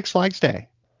have a Six Flags day.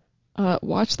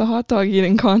 Watch the hot dog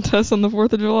eating contest on the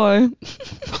 4th of July.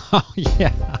 Oh,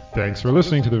 yeah. Thanks for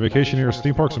listening to the Vacationers,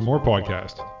 Theme Parks, and More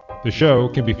podcast. The show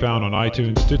can be found on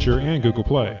iTunes, Stitcher, and Google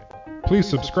Play. Please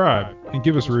subscribe and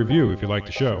give us a review if you like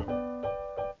the show.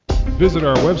 Visit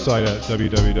our website at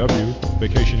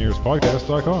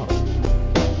www.vacationerspodcast.com.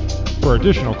 For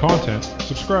additional content,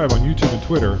 subscribe on YouTube and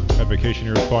Twitter at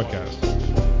Vacationers Podcast.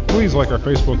 Please like our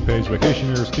Facebook page,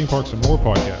 Vacationers, Theme Parks, and More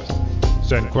Podcast.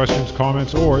 Send questions,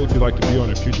 comments, or if you'd like to be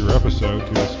on a future episode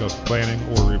to discuss planning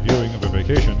or reviewing of a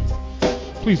vacation,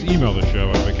 please email the show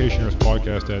at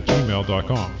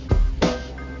vacationerspodcast@gmail.com.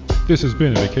 This has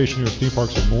been a Vacationers, Theme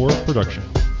Parks, and More production.